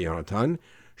without Rabbi Yonatan,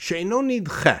 she'eno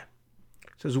nidche.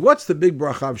 Says, what's the big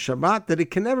bracha of Shabbat? That it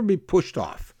can never be pushed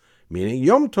off. Meaning,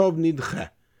 Yom Tov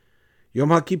nidche. Yom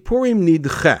HaKippurim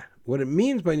nidche. What it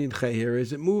means by nidche here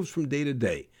is it moves from day to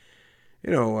day.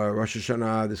 You know, Rosh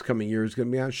Hashanah this coming year is going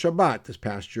to be on Shabbat. This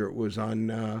past year it was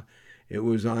on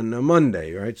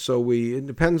Monday, right? So it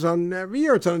depends on every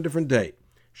year. It's on a different day.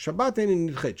 Shabbat ain't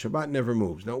nidche. Shabbat never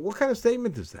moves. Now, what kind of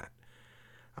statement is that?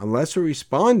 Unless we're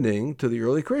responding to the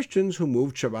early Christians who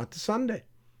moved Shabbat to Sunday.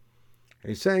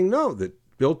 And he's saying no, that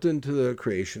built into the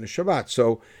creation is Shabbat.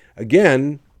 So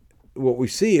again, what we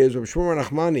see is Rabbi Shmuel Bar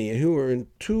Nachmani, who are in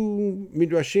two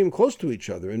midrashim close to each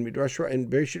other, in Midrash and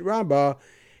Bereshit Rabbah,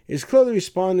 is clearly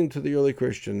responding to the early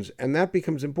Christians, and that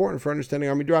becomes important for understanding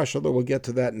our midrash, although we'll get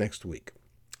to that next week.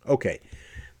 Okay,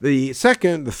 the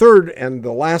third, and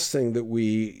the last thing that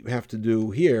we have to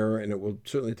do here, and it will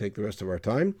certainly take the rest of our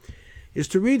time, is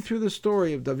to read through the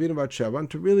story of David and Bathsheba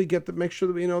and to really make sure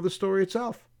that we know the story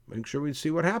itself, make sure we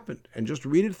see what happened, and just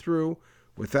read it through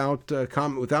without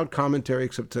commentary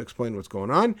except to explain what's going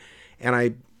on. And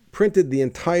I printed the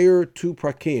entire two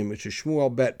prakim, which is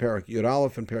Shmuel Bet, Perak Yud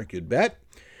Aleph, and Perak Yud Bet,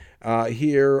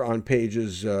 here on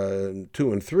pages 2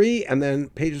 and 3, and then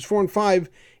pages 4 and 5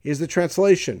 is the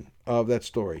translation of that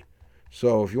story.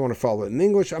 So if you want to follow it in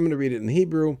English, I'm going to read it in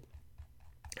Hebrew,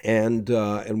 and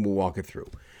we'll walk it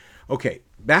through. Okay,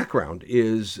 background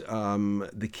is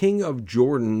the king of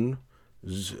Jordan's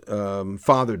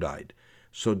father died.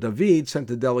 So David sent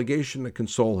a delegation to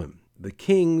console him. The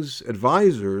king's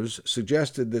advisors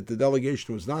suggested that the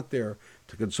delegation was not there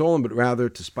to console him, but rather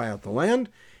to spy out the land.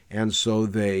 And so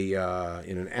they,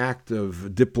 in an act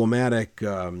of diplomatic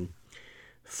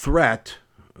threat,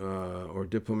 or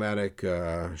diplomatic,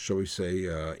 shall we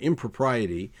say,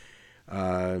 impropriety,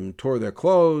 tore their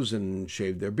clothes and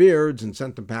shaved their beards and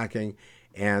sent them packing.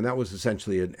 And that was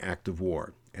essentially an act of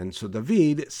war. And so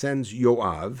David sends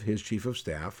Yoav, his chief of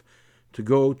staff, to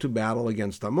go to battle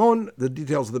against Ammon. The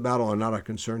details of the battle are not our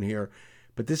concern here,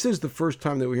 but this is the first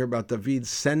time that we hear about David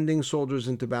sending soldiers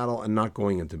into battle and not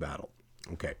going into battle.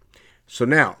 Okay, So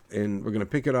now, and we're going to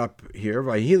pick it up here.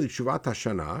 What happened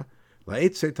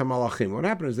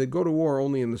is they'd go to war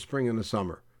only in the spring and the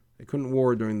summer. They couldn't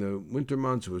war during the winter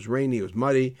months. It was rainy, it was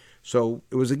muddy. So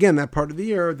it was, again, that part of the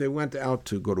year they went out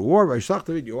to go to war. So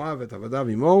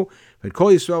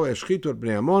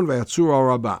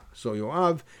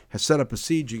Yoav has set up a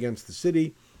siege against the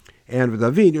city. And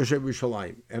David Yoshev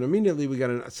Yerushalayim. And immediately we got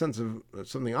a sense of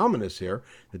something ominous here,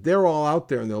 that they're all out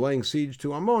there and they're laying siege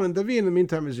to Ammon, and David in the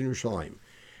meantime is in Yerushalayim.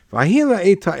 Vahila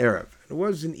Eita Erev. It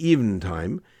was an evening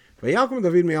time. Vayakum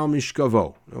David Me'al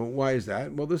Mishkavo. Why is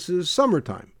that? Well, this is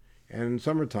summertime. And in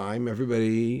summertime,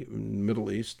 everybody in the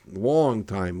Middle East, long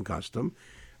time custom,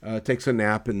 takes a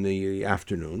nap in the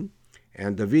afternoon.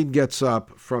 And David gets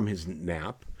up from his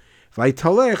nap.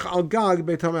 Vaitalech al Gag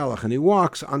Beit HaMelech. And he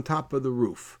walks on top of the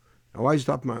roof. Now, why is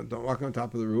he walking on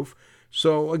top of the roof?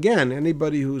 So again,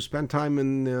 anybody who spent time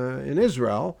in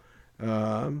Israel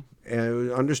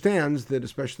understands that,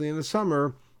 especially in the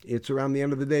summer, it's around the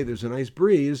end of the day. There's a nice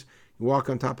breeze. You walk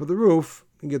on top of the roof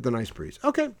and get the nice breeze.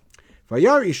 Okay.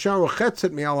 He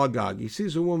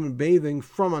sees a woman bathing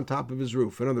from on top of his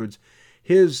roof. In other words,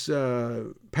 his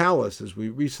palace, as we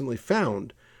recently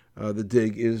found, the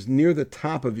dig is near the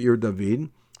top of Ir David.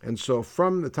 And so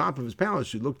from the top of his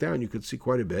palace, you look down, you could see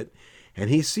quite a bit. And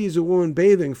he sees a woman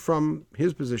bathing from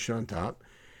his position on top.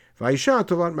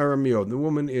 The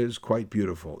woman is quite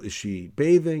beautiful. Is she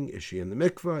bathing? Is she in the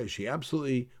mikveh? Is she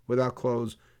absolutely without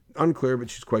clothes? Unclear,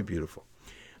 but she's quite beautiful.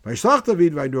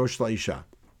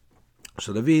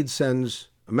 So David sends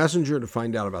a messenger to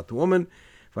find out about the woman.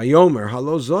 By the way,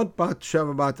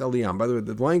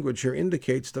 the language here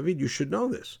indicates, David, you should know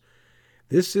this.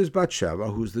 This is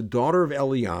Bathsheba, who's the daughter of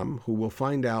Eliam, who we'll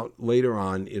find out later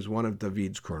on is one of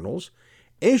David's colonels.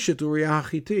 Eshet Uriah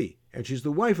HaChiti, and she's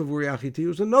the wife of Uriah HaChiti,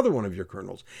 who's another one of your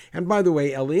colonels. And by the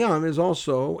way, Eliam is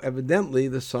also evidently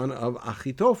the son of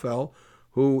Achitophel,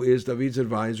 who is David's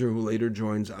advisor, who later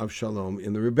joins Avshalom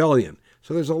in the rebellion.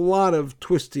 So there's a lot of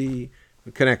twisty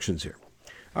connections here.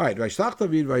 All right, Vaishlach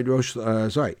David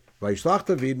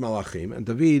Malachim, and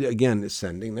David again is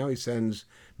sending. Now he sends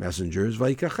messengers,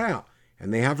 Vaikachah.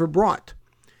 And they have her brought.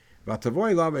 They have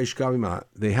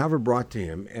her brought to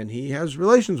him, and he has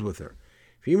relations with her.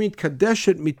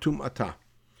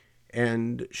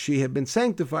 And she had been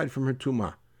sanctified from her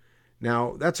tumah.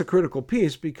 Now, that's a critical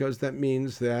piece because that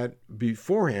means that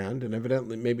beforehand, and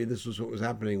evidently maybe this was what was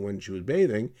happening when she was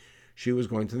bathing, she was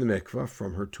going to the mikveh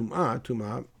from her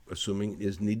tumah, assuming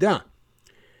is nidah.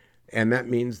 And that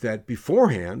means that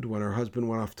beforehand, when her husband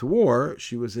went off to war,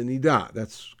 she was in nidah.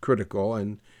 That's critical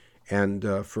and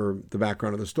for the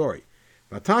background of the story.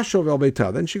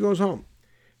 Then she goes home.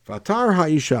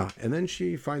 And then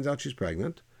she finds out she's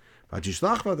pregnant. She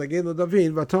sends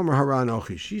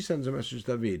a message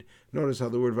to David. Notice how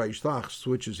the word Vayishlach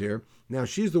switches here. Now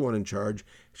she's the one in charge.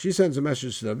 She sends a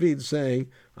message to David saying,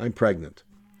 I'm pregnant.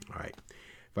 All right.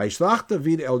 Vayishlach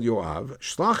David el Yoav,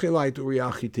 shlach elai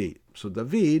Uriah HaChiti. So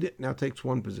David now takes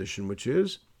one position, which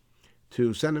is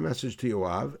to send a message to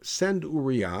Yoav, send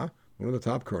Uriah, one of the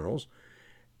top colonels,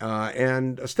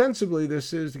 and ostensibly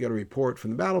this is to get a report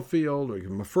from the battlefield or give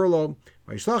him a furlough.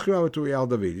 Vayishlach Yoav to Uriah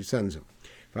David. He sends him.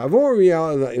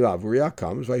 Uriah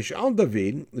comes. Vayishal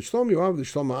David l'shlom Yoav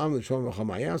l'shlom ha'am l'shlom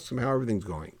v'chama. He asks him how everything's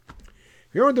going.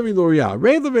 He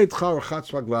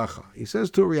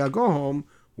says to Uriah, go home,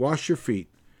 wash your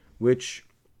feet, which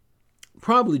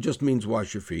probably just means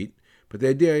wash your feet. But the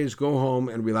idea is go home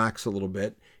and relax a little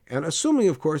bit. And assuming,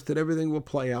 of course, that everything will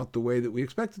play out the way that we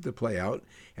expect it to play out,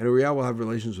 and Uriah will have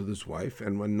relations with his wife,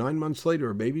 and when 9 months later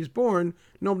a baby's born,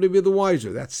 nobody will be the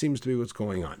wiser. That seems to be what's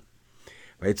going on.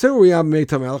 So Uriah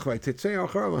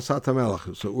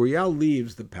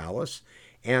leaves the palace,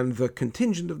 and the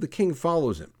contingent of the king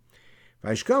follows him.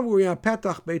 But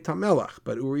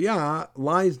Uriah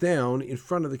lies down in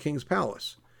front of the king's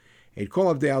palace. With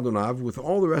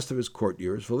all the rest of his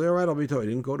courtiers, he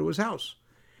didn't go to his house.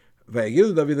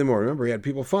 Remember, he had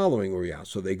people following Uriah.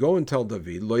 So they go and tell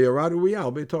David, Lo yarad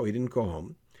Uriah beito. He didn't go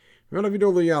home.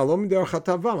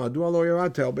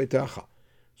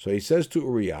 So he says to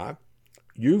Uriah,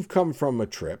 you've come from a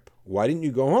trip. Why didn't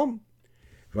you go home?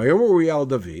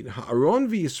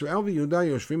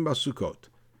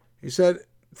 He said,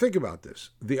 think about this.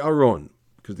 The Aron,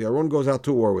 because the Aron goes out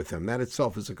to war with him. That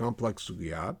itself is a complex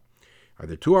sugya. Are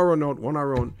there two Aronot, one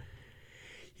Aron?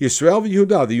 Yisrael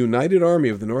v'Yehuda, the united army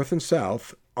of the north and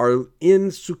south, are in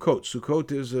Sukkot.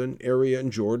 Sukkot is an area in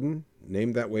Jordan,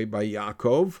 named that way by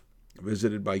Yaakov,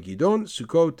 visited by Gidon.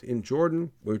 Sukkot in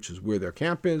Jordan, which is where their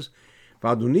camp is.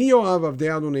 Notice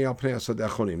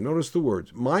the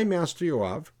words. My master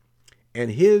Yoav and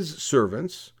his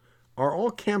servants are all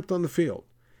camped on the field.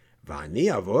 I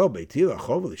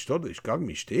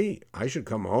should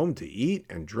come home to eat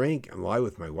and drink and lie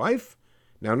with my wife?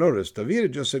 Now notice, David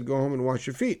had just said go home and wash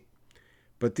your feet.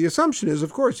 But the assumption is,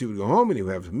 of course, he would go home and he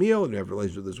would have a meal and have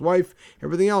relations with his wife,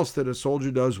 everything else that a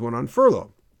soldier does when on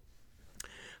furlough.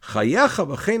 He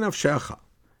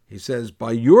says,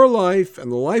 by your life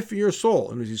and the life of your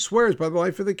soul, and he swears by the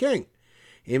life of the king,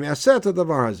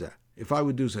 if I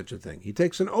would do such a thing. He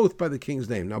takes an oath by the king's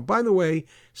name. Now, by the way,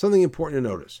 something important to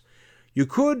notice. You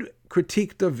could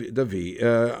critique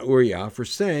Uriah for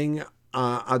saying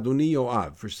Adoni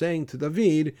Yoav, for saying to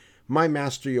David, my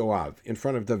master Yoav, in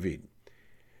front of David.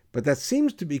 But that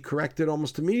seems to be corrected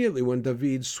almost immediately when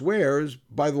David swears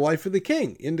by the life of the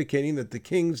king, indicating that the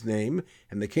king's name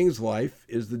and the king's life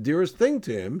is the dearest thing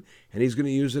to him, and he's going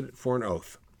to use it for an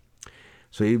oath.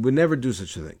 So he would never do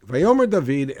such a thing. Vayomer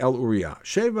David el Uriah.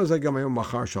 So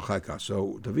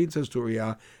David says to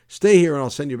Uriah, stay here and I'll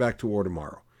send you back to war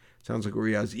tomorrow. Sounds like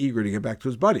Uriah is eager to get back to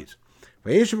his buddies.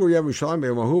 So he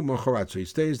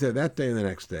stays there that day and the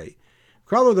next day.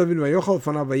 So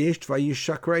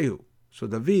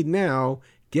David now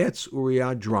gets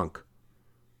Uriah drunk.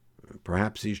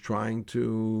 Perhaps he's trying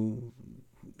to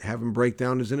have him break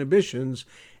down his inhibitions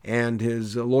and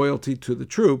his loyalty to the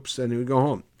troops, and he would go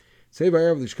home. But he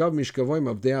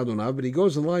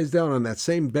goes and lies down on that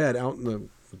same bed out in the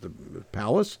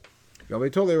palace.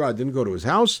 Didn't go to his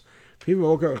house.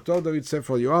 Now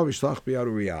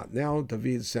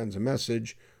David sends a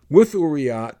message with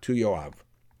Uriah to Yoav.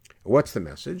 What's the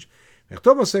message?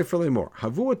 The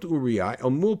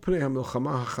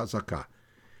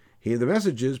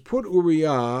message is, put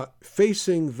Uriah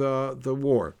facing the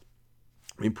war.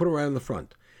 Put him right in the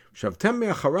front. And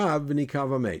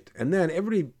then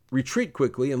everybody retreat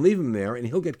quickly and leave him there, and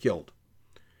he'll get killed.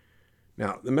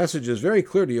 Now, the message is very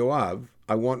clear to Yoav,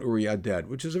 I want Uriah dead,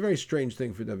 which is a very strange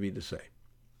thing for David to say.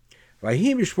 So as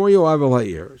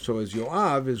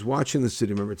Yoav is watching the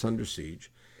city, remember it's under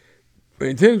siege, so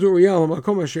he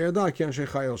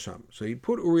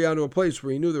put Uriah to a place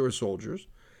where he knew there were soldiers.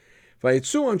 And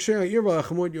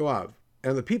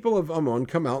the people of Ammon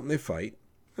come out and they fight.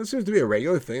 That seems to be a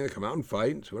regular thing. They come out and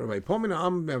fight.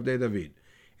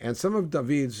 And some of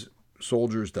David's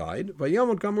soldiers died.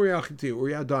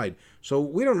 Uriah died. So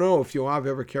we don't know if Yoav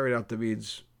ever carried out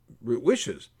David's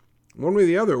wishes. One way or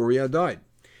the other, Uriah died.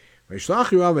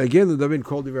 Again, the David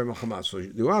called Yoav. So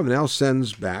Yoav now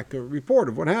sends back a report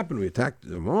of what happened. We attacked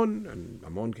Ammon, and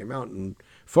Ammon came out and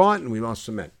fought, and we lost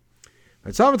some men.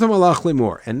 And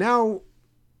now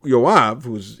Yoav,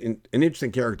 who's an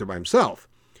interesting character by himself,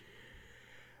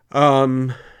 so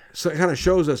it kind of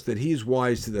shows us that he's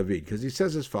wise to David, because he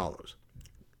says as follows.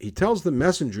 He tells the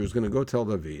messenger who's going to go tell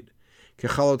David,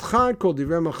 after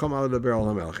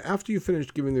you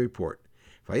finished giving the report,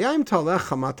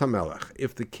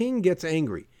 if the king gets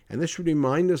angry, and this should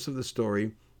remind us of the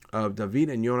story of David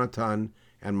and Yonatan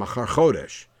and Machar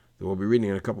Chodesh, that we'll be reading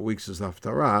in a couple of weeks as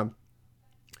Haftarah,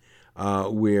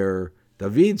 where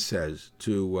David says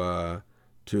to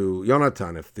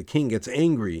Yonatan, if the king gets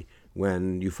angry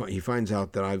when he finds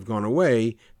out that I've gone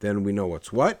away, then we know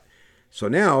what's what. So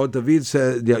now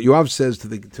Yoav says to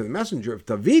the messenger, if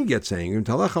David gets angry,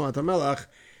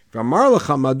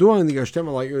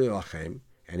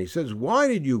 and he says, why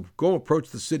did you go approach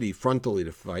the city frontally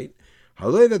to fight?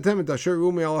 You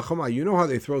know how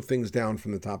they throw things down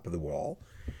from the top of the wall.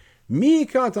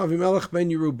 Remember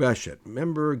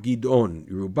Gidon,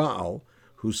 Yerubbaal,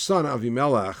 whose son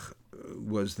Avimelech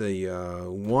was the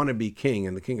wannabe king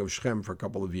and the king of Shechem for a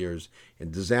couple of years, a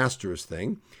disastrous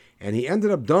thing. And he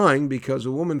ended up dying because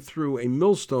a woman threw a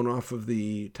millstone off of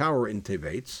the tower in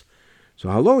Tevetz. So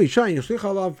he remembers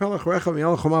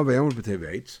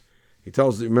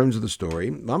the story.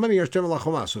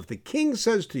 So if the king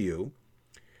says to you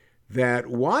that,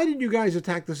 why did you guys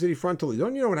attack the city frontally?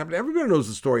 Don't you know what happened? Everybody knows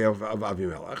the story of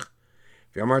Avimelech.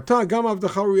 So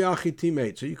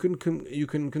you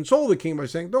can console the king by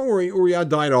saying, don't worry, Uriah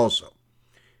died also.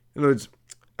 In other words,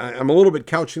 I'm a little bit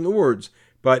couching the words,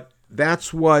 but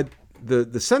that's what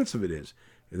the sense of it is.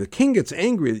 If the king gets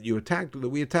angry that we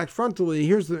attacked frontally,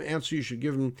 here's the answer you should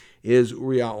give him, is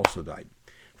Uriah also died.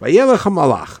 So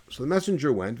the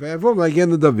messenger went, so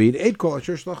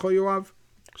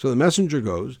the messenger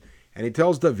goes, and he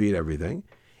tells David everything,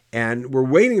 and we're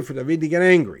waiting for David to get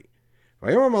angry.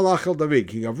 They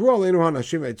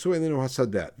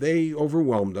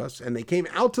overwhelmed us, and they came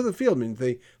out to the field, meaning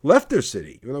they left their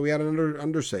city, even though we had an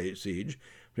under siege.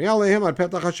 We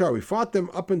fought them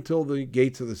up until the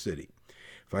gates of the city.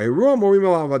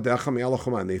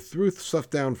 And they threw stuff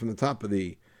down from the top of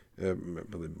the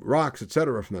rocks,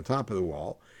 etc., from the top of the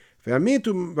wall.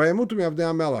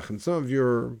 And some of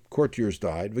your courtiers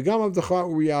died.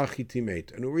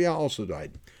 And Uriah also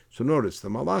died. So notice, the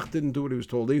Malach didn't do what he was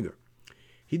told either.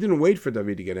 He didn't wait for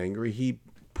David to get angry. He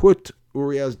put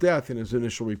Uriah's death in his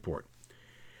initial report.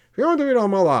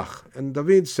 And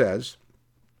David says,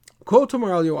 so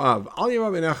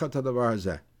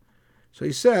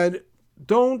he said,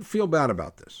 don't feel bad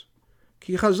about this.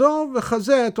 The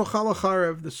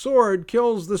sword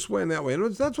kills this way and that way.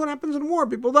 And that's what happens in war.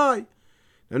 People die.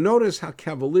 Now notice how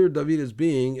cavalier David is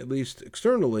being, at least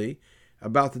externally,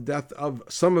 about the death of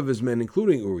some of his men,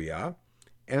 including Uriah,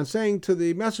 and saying to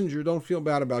the messenger, don't feel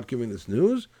bad about giving this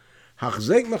news. Now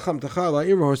strengthen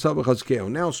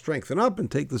up and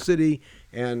take the city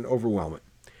and overwhelm it.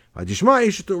 In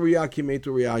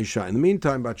the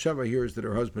meantime, Bathsheba hears that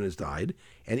her husband has died,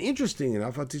 and interesting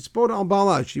enough,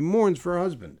 she mourns for her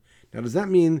husband. Now, does that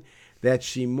mean that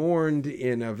she mourned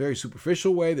in a very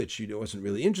superficial way, that she wasn't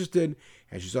really interested,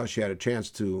 and she thought she had a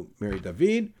chance to marry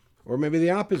David? Or maybe the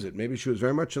opposite. Maybe she was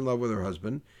very much in love with her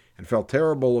husband and felt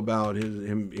terrible about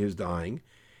his dying.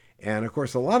 And, of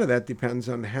course, a lot of that depends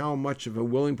on how much of a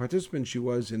willing participant she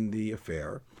was in the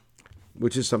affair,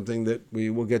 which is something that we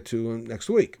will get to next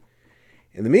week.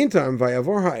 In the meantime,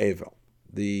 Vayavor ha'evel,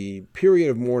 the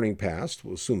period of mourning passed,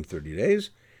 we'll assume 30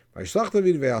 days.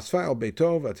 David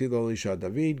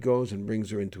goes and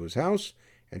brings her into his house,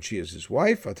 and she is his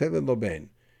wife, and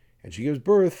she gives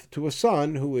birth to a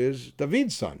son who is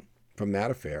David's son from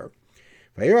that affair.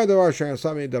 And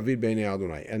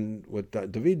what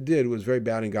David did was very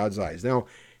bad in God's eyes. Now,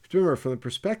 remember, from the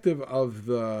perspective of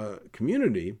the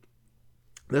community,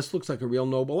 this looks like a real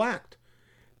noble act.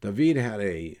 David had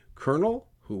a colonel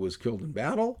who was killed in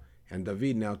battle, and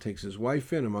David now takes his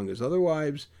wife in among his other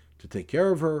wives to take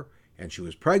care of her, and she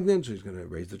was pregnant, so he's going to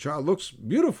raise the child. Looks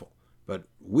beautiful, but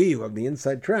we who have the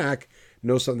inside track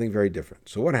know something very different.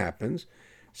 So what happens?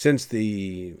 Since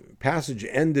the passage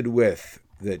ended with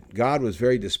that God was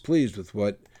very displeased with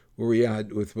what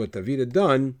David had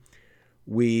done,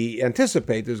 we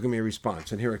anticipate there's going to be a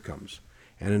response, and here it comes.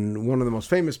 And in one of the most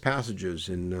famous passages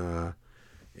in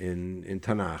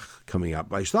Tanakh coming up,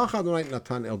 Vayishlach Adonai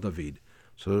Natan el David.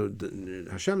 So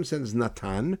Hashem sends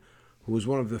Natan, who was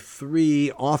one of the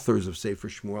three authors of Sefer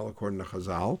Shmuel, according to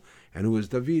Chazal, and who was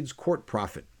David's court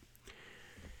prophet.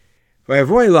 So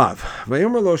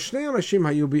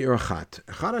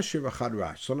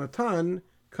Natan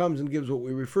comes and gives what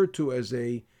we refer to as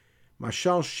a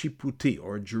mashal shiputi,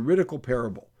 or a juridical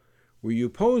parable, where you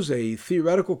pose a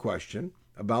theoretical question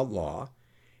about law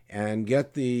and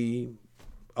get the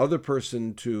other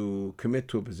person to commit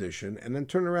to a position and then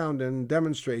turn around and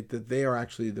demonstrate that they are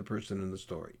actually the person in the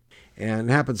story. And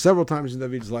it happened several times in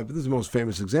David's life, but this is the most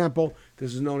famous example.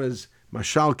 This is known as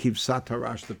Mashal Kivsat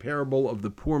Harash, the parable of the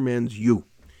poor man's ewe.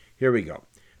 Here we go.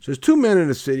 So there's two men in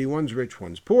a city, one's rich,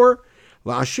 one's poor.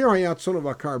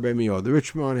 The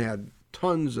rich man had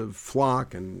tons of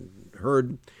flock and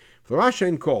herd.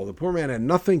 The poor man had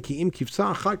nothing. He had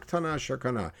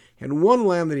one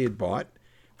lamb that he had bought.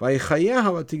 And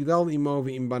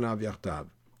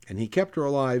he kept her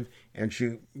alive, and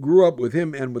she grew up with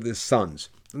him and with his sons.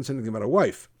 Doesn't say anything about a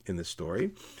wife in this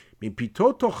story.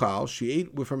 She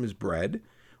ate from his bread.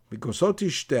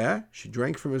 She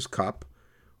drank from his cup.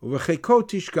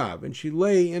 And she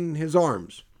lay in his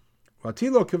arms.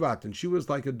 And she was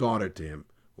like a daughter to him,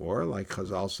 or like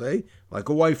Chazal say, like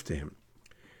a wife to him.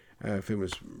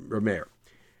 Famous Rameir.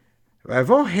 A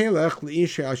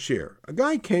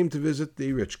guy came to visit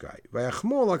the rich guy. He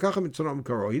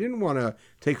didn't want to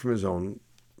take from his own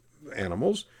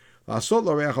animals.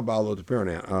 To prepare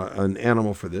an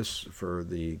animal for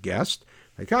the guest.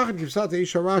 He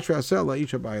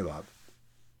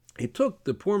took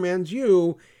the poor man's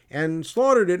ewe and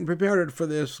slaughtered it and prepared it for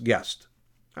this guest.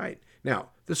 All right. Now,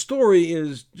 the story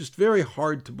is just very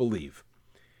hard to believe.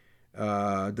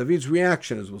 David's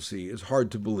reaction, as we'll see, is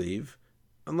hard to believe,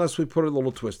 unless we put a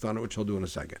little twist on it, which I'll do in a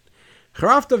second.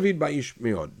 David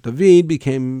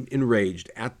became enraged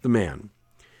at the man.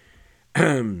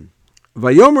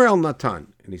 Vayomer el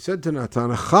Natan, and he said to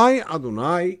Natan, Chai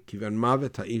Adonai kiven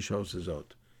mavet ha'ish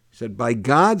hosezot. He said, by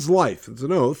God's life, it's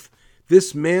an oath,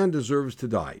 this man deserves to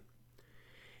die.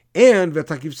 And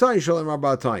v'takivsa yishalem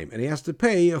arba time, and he has to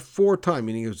pay 4 times,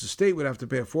 meaning the state would have to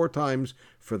pay 4 times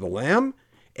for the lamb,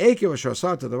 because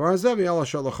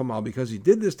he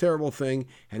did this terrible thing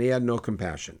and he had no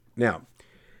compassion. Now,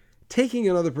 taking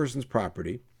another person's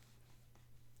property,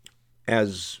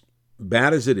 as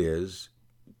bad as it is,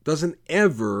 doesn't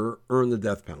ever earn the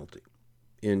death penalty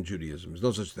in Judaism. There's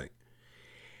no such thing.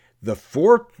 The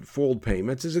fourfold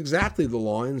payments is exactly the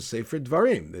law in Sefer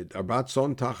Dvarim. In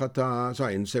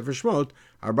Sefer Shmot,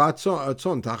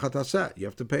 you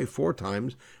have to pay 4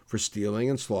 times for stealing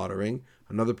and slaughtering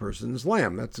another person's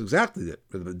lamb. That's exactly it.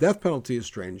 The death penalty is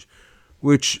strange,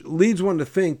 which leads one to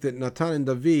think that Natan and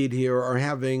David here are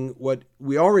having what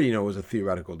we already know is a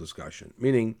theoretical discussion,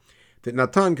 meaning that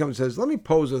Natan comes and says, let me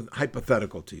pose a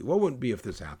hypothetical to you. What would it be if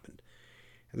this happened?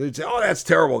 And they'd say, oh, that's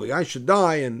terrible. The guy should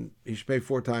die and he should pay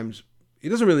 4 times. He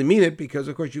doesn't really mean it because,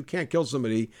 of course, you can't kill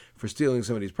somebody for stealing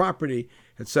somebody's property,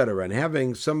 etc. And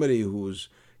having somebody who's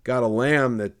got a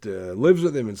lamb that lives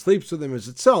with him and sleeps with him is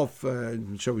itself,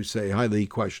 shall we say, highly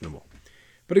questionable.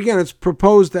 But again, it's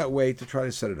proposed that way to try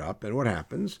to set it up. And what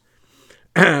happens?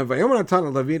 So Natan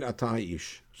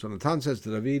says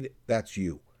to David, that's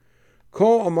you.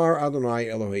 Ko Amar Adonai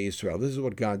Elohei Yisrael. This is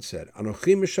what God said.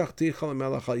 Anochi meshachticha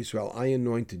lemelech al Yisrael. I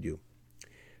anointed you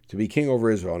to be king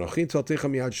over Israel. Anochi tzalticha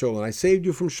miyad Shaul. And I saved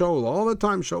you from Shaul. All the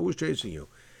time Shaul was chasing you.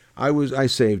 I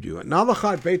saved you.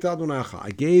 Nalachat beit Adonecha.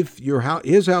 I gave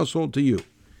his household to you.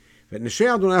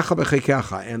 V'neshei Adonecha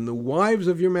b'chekecha. And the wives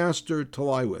of your master to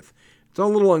lie with. It's a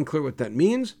little unclear what that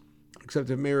means, except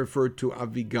it may refer to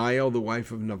Abigail, the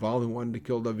wife of Naval, who wanted to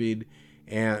kill David,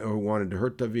 or wanted to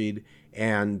hurt David,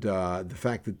 and the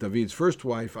fact that David's first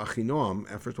wife, Achinoam,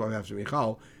 first wife after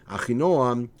Michal,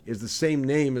 Achinoam, is the same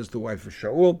name as the wife of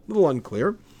Shaul. A little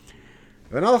unclear.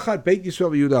 I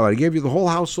gave you the whole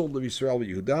household of Yisrael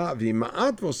Yehuda.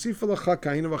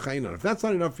 If that's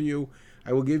not enough for you,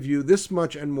 I will give you this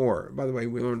much and more. By the way,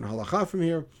 we learn halacha from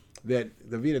here that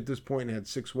David at this point had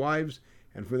 6 wives,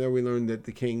 and from there we learned that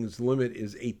the king's limit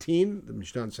is 18, the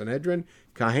Mishnah Sanhedrin.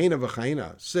 Kahena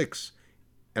v'chahena, 6.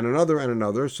 And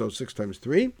another, so 6 times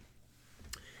 3.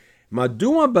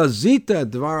 Madua bazita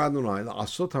dvar Adonai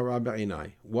la'asot hara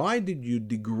ba'inai. Why did you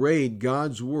degrade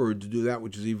God's word to do that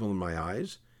which is evil in my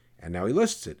eyes? And now he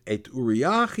lists it. Et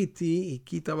Uriah chiti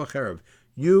hikita v'cherev.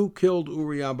 You killed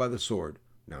Uriah by the sword.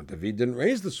 Now David didn't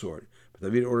raise the sword, but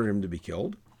David ordered him to be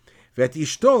killed. Vet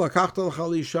ishto lakachta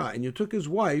l'chalisha. And you took his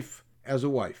wife as a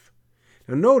wife.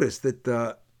 Now notice that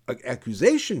the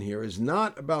accusation here is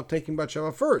not about taking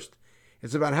Bathsheba first.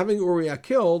 It's about having Uriah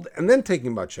killed and then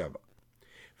taking Bathsheba.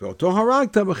 How did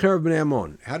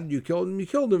you kill him? You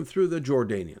killed him through the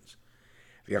Jordanians.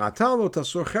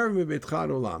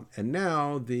 And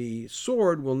now the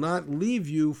sword will not leave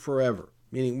you forever,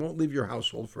 meaning won't leave your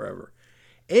household forever.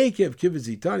 Because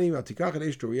you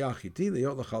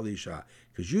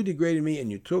degraded me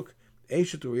and you took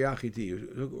Eshet Uriah Chiti, you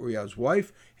took Uriah's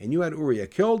wife, and you had Uriah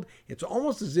killed. It's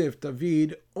almost as if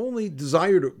David only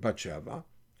desired Bathsheba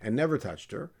and never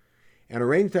touched her, and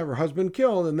arranged to have her husband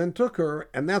killed, and then took her,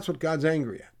 and that's what God's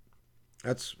angry at.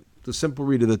 That's the simple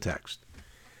read of the text.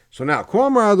 So now, I'm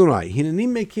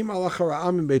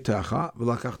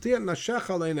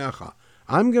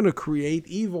going to create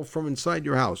evil from inside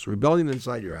your house, rebellion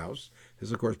inside your house.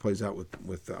 This, of course, plays out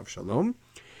with Avshalom.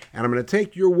 And I'm going to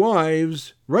take your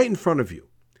wives right in front of you.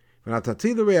 I'm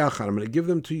going to give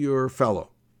them to your fellow.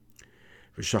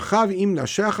 And he's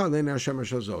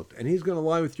going to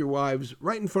lie with your wives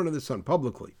right in front of the sun,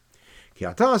 publicly.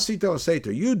 You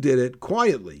did it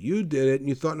quietly. You did it, and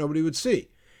you thought nobody would see.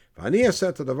 And I'm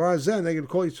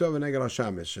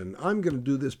going to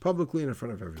do this publicly in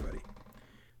front of everybody.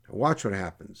 Now watch what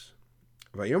happens.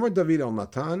 And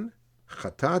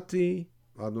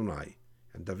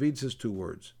David says 2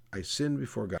 words. I sinned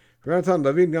before God. So Natan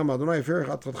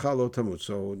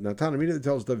immediately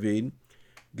tells David,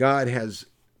 God has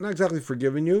not exactly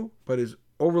forgiven you, but is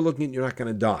overlooking it. You're not going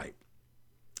to die.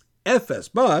 Efes,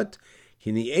 but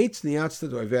you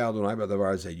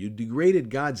degraded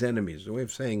God's enemies. The way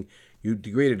of saying you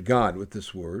degraded God with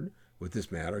this word, with this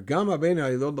matter.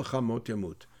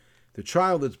 The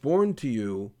child that's born to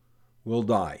you will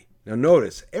die. Now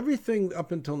notice, everything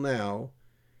up until now,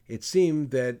 it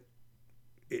seemed that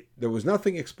there was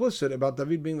nothing explicit about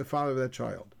David being the father of that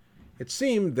child. It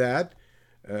seemed that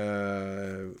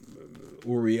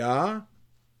Uriah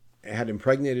had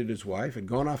impregnated his wife, had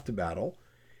gone off to battle,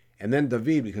 and then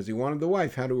David, because he wanted the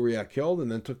wife, had Uriah killed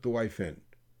and then took the wife in.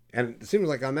 And it seems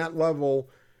like on that level,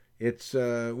 it's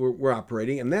we're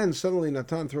operating. And then suddenly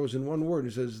Natan throws in one word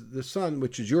and says, the son,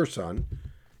 which is your son,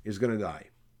 is going to die.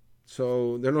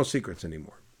 So there are no secrets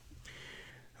anymore.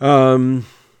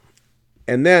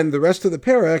 And then the rest of the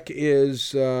parak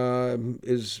is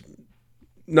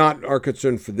not our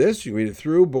concern for this. You read it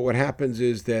through, but what happens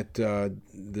is that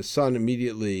the son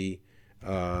immediately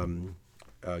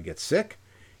gets sick,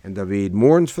 and David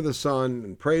mourns for the son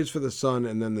and prays for the son,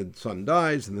 and then the son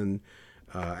dies, and then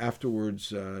afterwards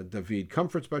David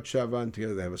comforts Bathsheba, and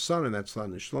together they have a son, and that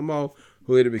son is Shlomo,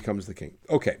 who later becomes the king.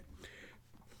 Okay.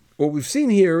 what we've seen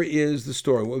here is the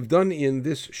story. What we've done in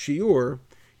this shiur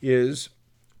is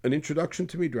an introduction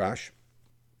to Midrash,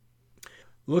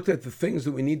 looked at the things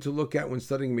that we need to look at when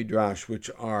studying Midrash, which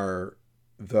are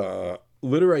the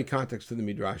literary context of the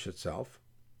Midrash itself,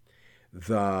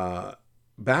 the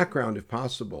background, if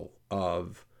possible,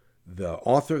 of the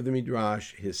author of the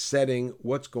Midrash, his setting,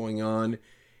 what's going on,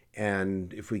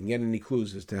 and if we can get any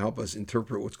clues as to help us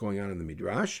interpret what's going on in the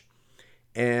Midrash,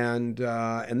 and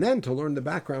then to learn the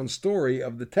background story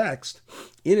of the text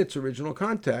in its original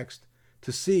context,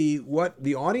 to see what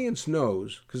the audience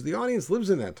knows, because the audience lives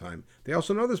in that time. They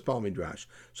also know this Baal Midrash.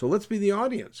 So let's be the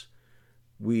audience.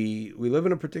 We live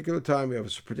in a particular time. We have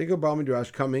a particular Baal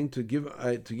Midrash coming to give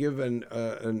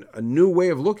a new way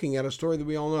of looking at a story that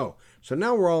we all know. So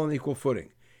now we're all on equal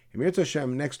footing. In Mirz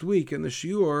Hashem, next week in the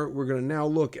shiur, we're going to now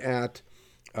look at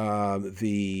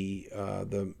the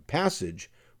passage,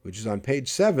 which is on page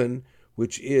 7,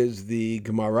 which is the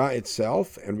Gemara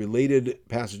itself and related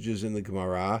passages in the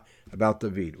Gemara about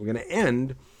David. We're going to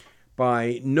end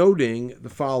by noting the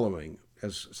following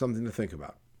as something to think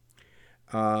about.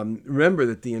 Remember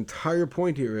that the entire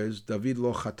point here is David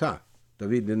lo chata.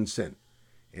 David didn't sin.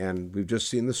 And we've just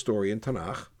seen the story in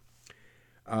Tanakh.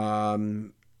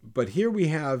 But here we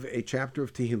have a chapter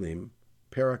of Tehillim,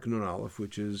 Perek Nun Aleph,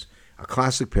 which is a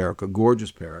classic perek, a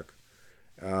gorgeous perek,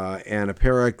 and a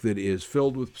perek that is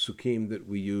filled with psukim that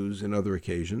we use in other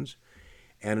occasions.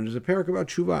 And it is a perek about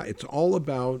tshuva. It's all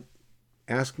about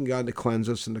asking God to cleanse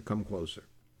us and to come closer.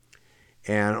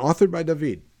 And authored by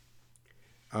David.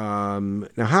 Now,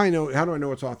 how do I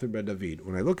know it's authored by David?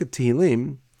 When I look at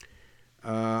Tehillim,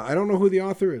 I don't know who the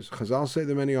author is. Chazal say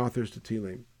there are many authors to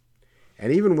Tehillim.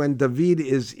 And even when David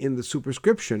is in the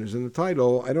superscription, is in the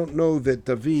title, I don't know that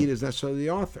David is necessarily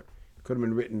the author. It could have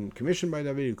been written, commissioned by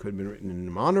David. It could have been written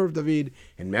in honor of David,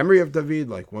 in memory of David,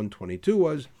 like 122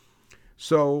 was.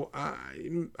 So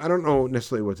I don't know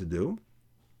necessarily what to do.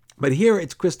 But here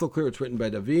it's crystal clear. It's written by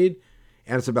David,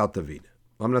 and it's about David.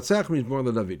 Lamnatzach means more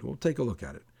than David. We'll take a look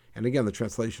at it. And again, the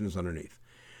translation is underneath.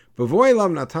 B'voy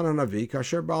elav Natan hanavi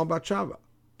kasher Baal Batshava.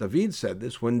 David said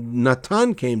this when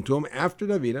Natan came to him after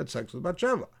David had sex with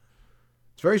Batsheva.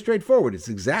 It's very straightforward. It's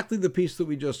exactly the piece that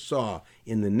we just saw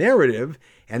in the narrative,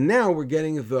 and now we're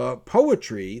getting the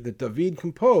poetry that David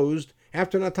composed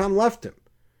after Natan left him.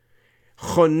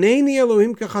 Choneni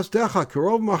Elohim kechasdecha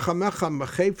kerov machamecha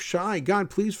machef shai.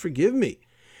 God, please forgive me.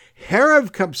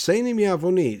 Herav kabseini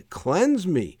miavoni. Cleanse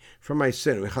me from my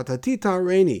sin. V'chatati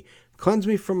ta'areini. Cleanse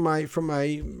me from my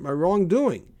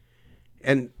wrongdoing.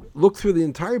 And look through the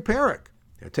entire perek.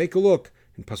 Now take a look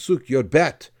in Pasuk Yod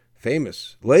Bet,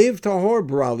 famous. Leiv tahor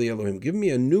barali Elohim. Give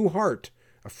me a new heart,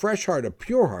 a fresh heart, a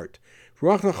pure heart.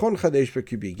 Ruach nachon chadesh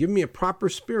b'kibi. Give me a proper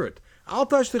spirit. Al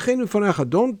tashtechenu fanecha.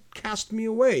 Don't cast me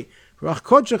away. Ruach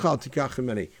kodshech al tikach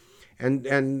mimeni.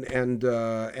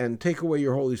 And take away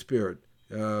your Holy Spirit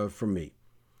from me.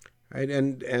 Right?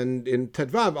 And in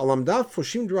Tedvav, Alamdaf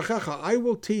Foshim Drachecha, I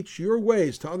will teach your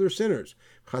ways to other sinners.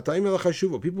 People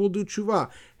will do tshuva.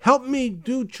 Help me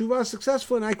do tshuva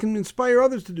successfully, and I can inspire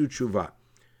others to do tshuva.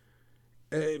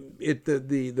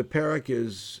 The parak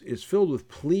is filled with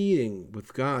pleading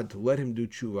with God to let him do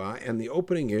tshuva, and the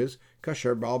opening is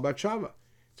Kasher Baal Batshava.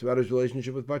 It's about his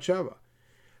relationship with Batshava.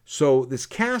 So this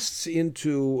casts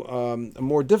into a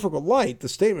more difficult light the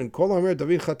statement Kol Hamer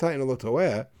David Chata Ein Lo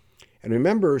Toeh. And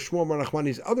remember Shmuel Bar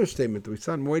Nachmani's other statement that we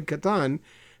saw in Moed Katan,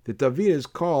 that David is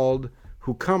called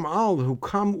Hukam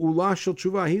Ula Shel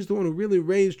Tshuva. He's the one who really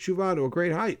raised Tshuva to a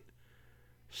great height.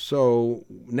 So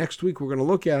next week we're going to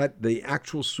look at the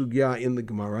actual sugya in the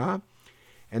Gemara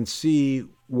and see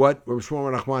what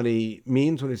Shmuel Bar Nachmani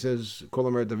means when he says Kol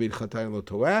Hamer David Chata Ein Lo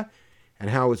Toeh, and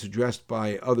how it's addressed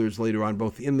by others later on,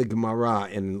 both in the Gemara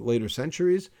and in later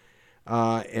centuries.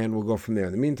 And we'll go from there.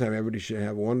 In the meantime, everybody should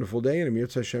have a wonderful day. And in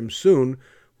Mirz Hashem soon,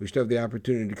 we should have the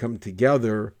opportunity to come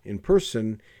together in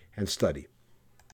person and study.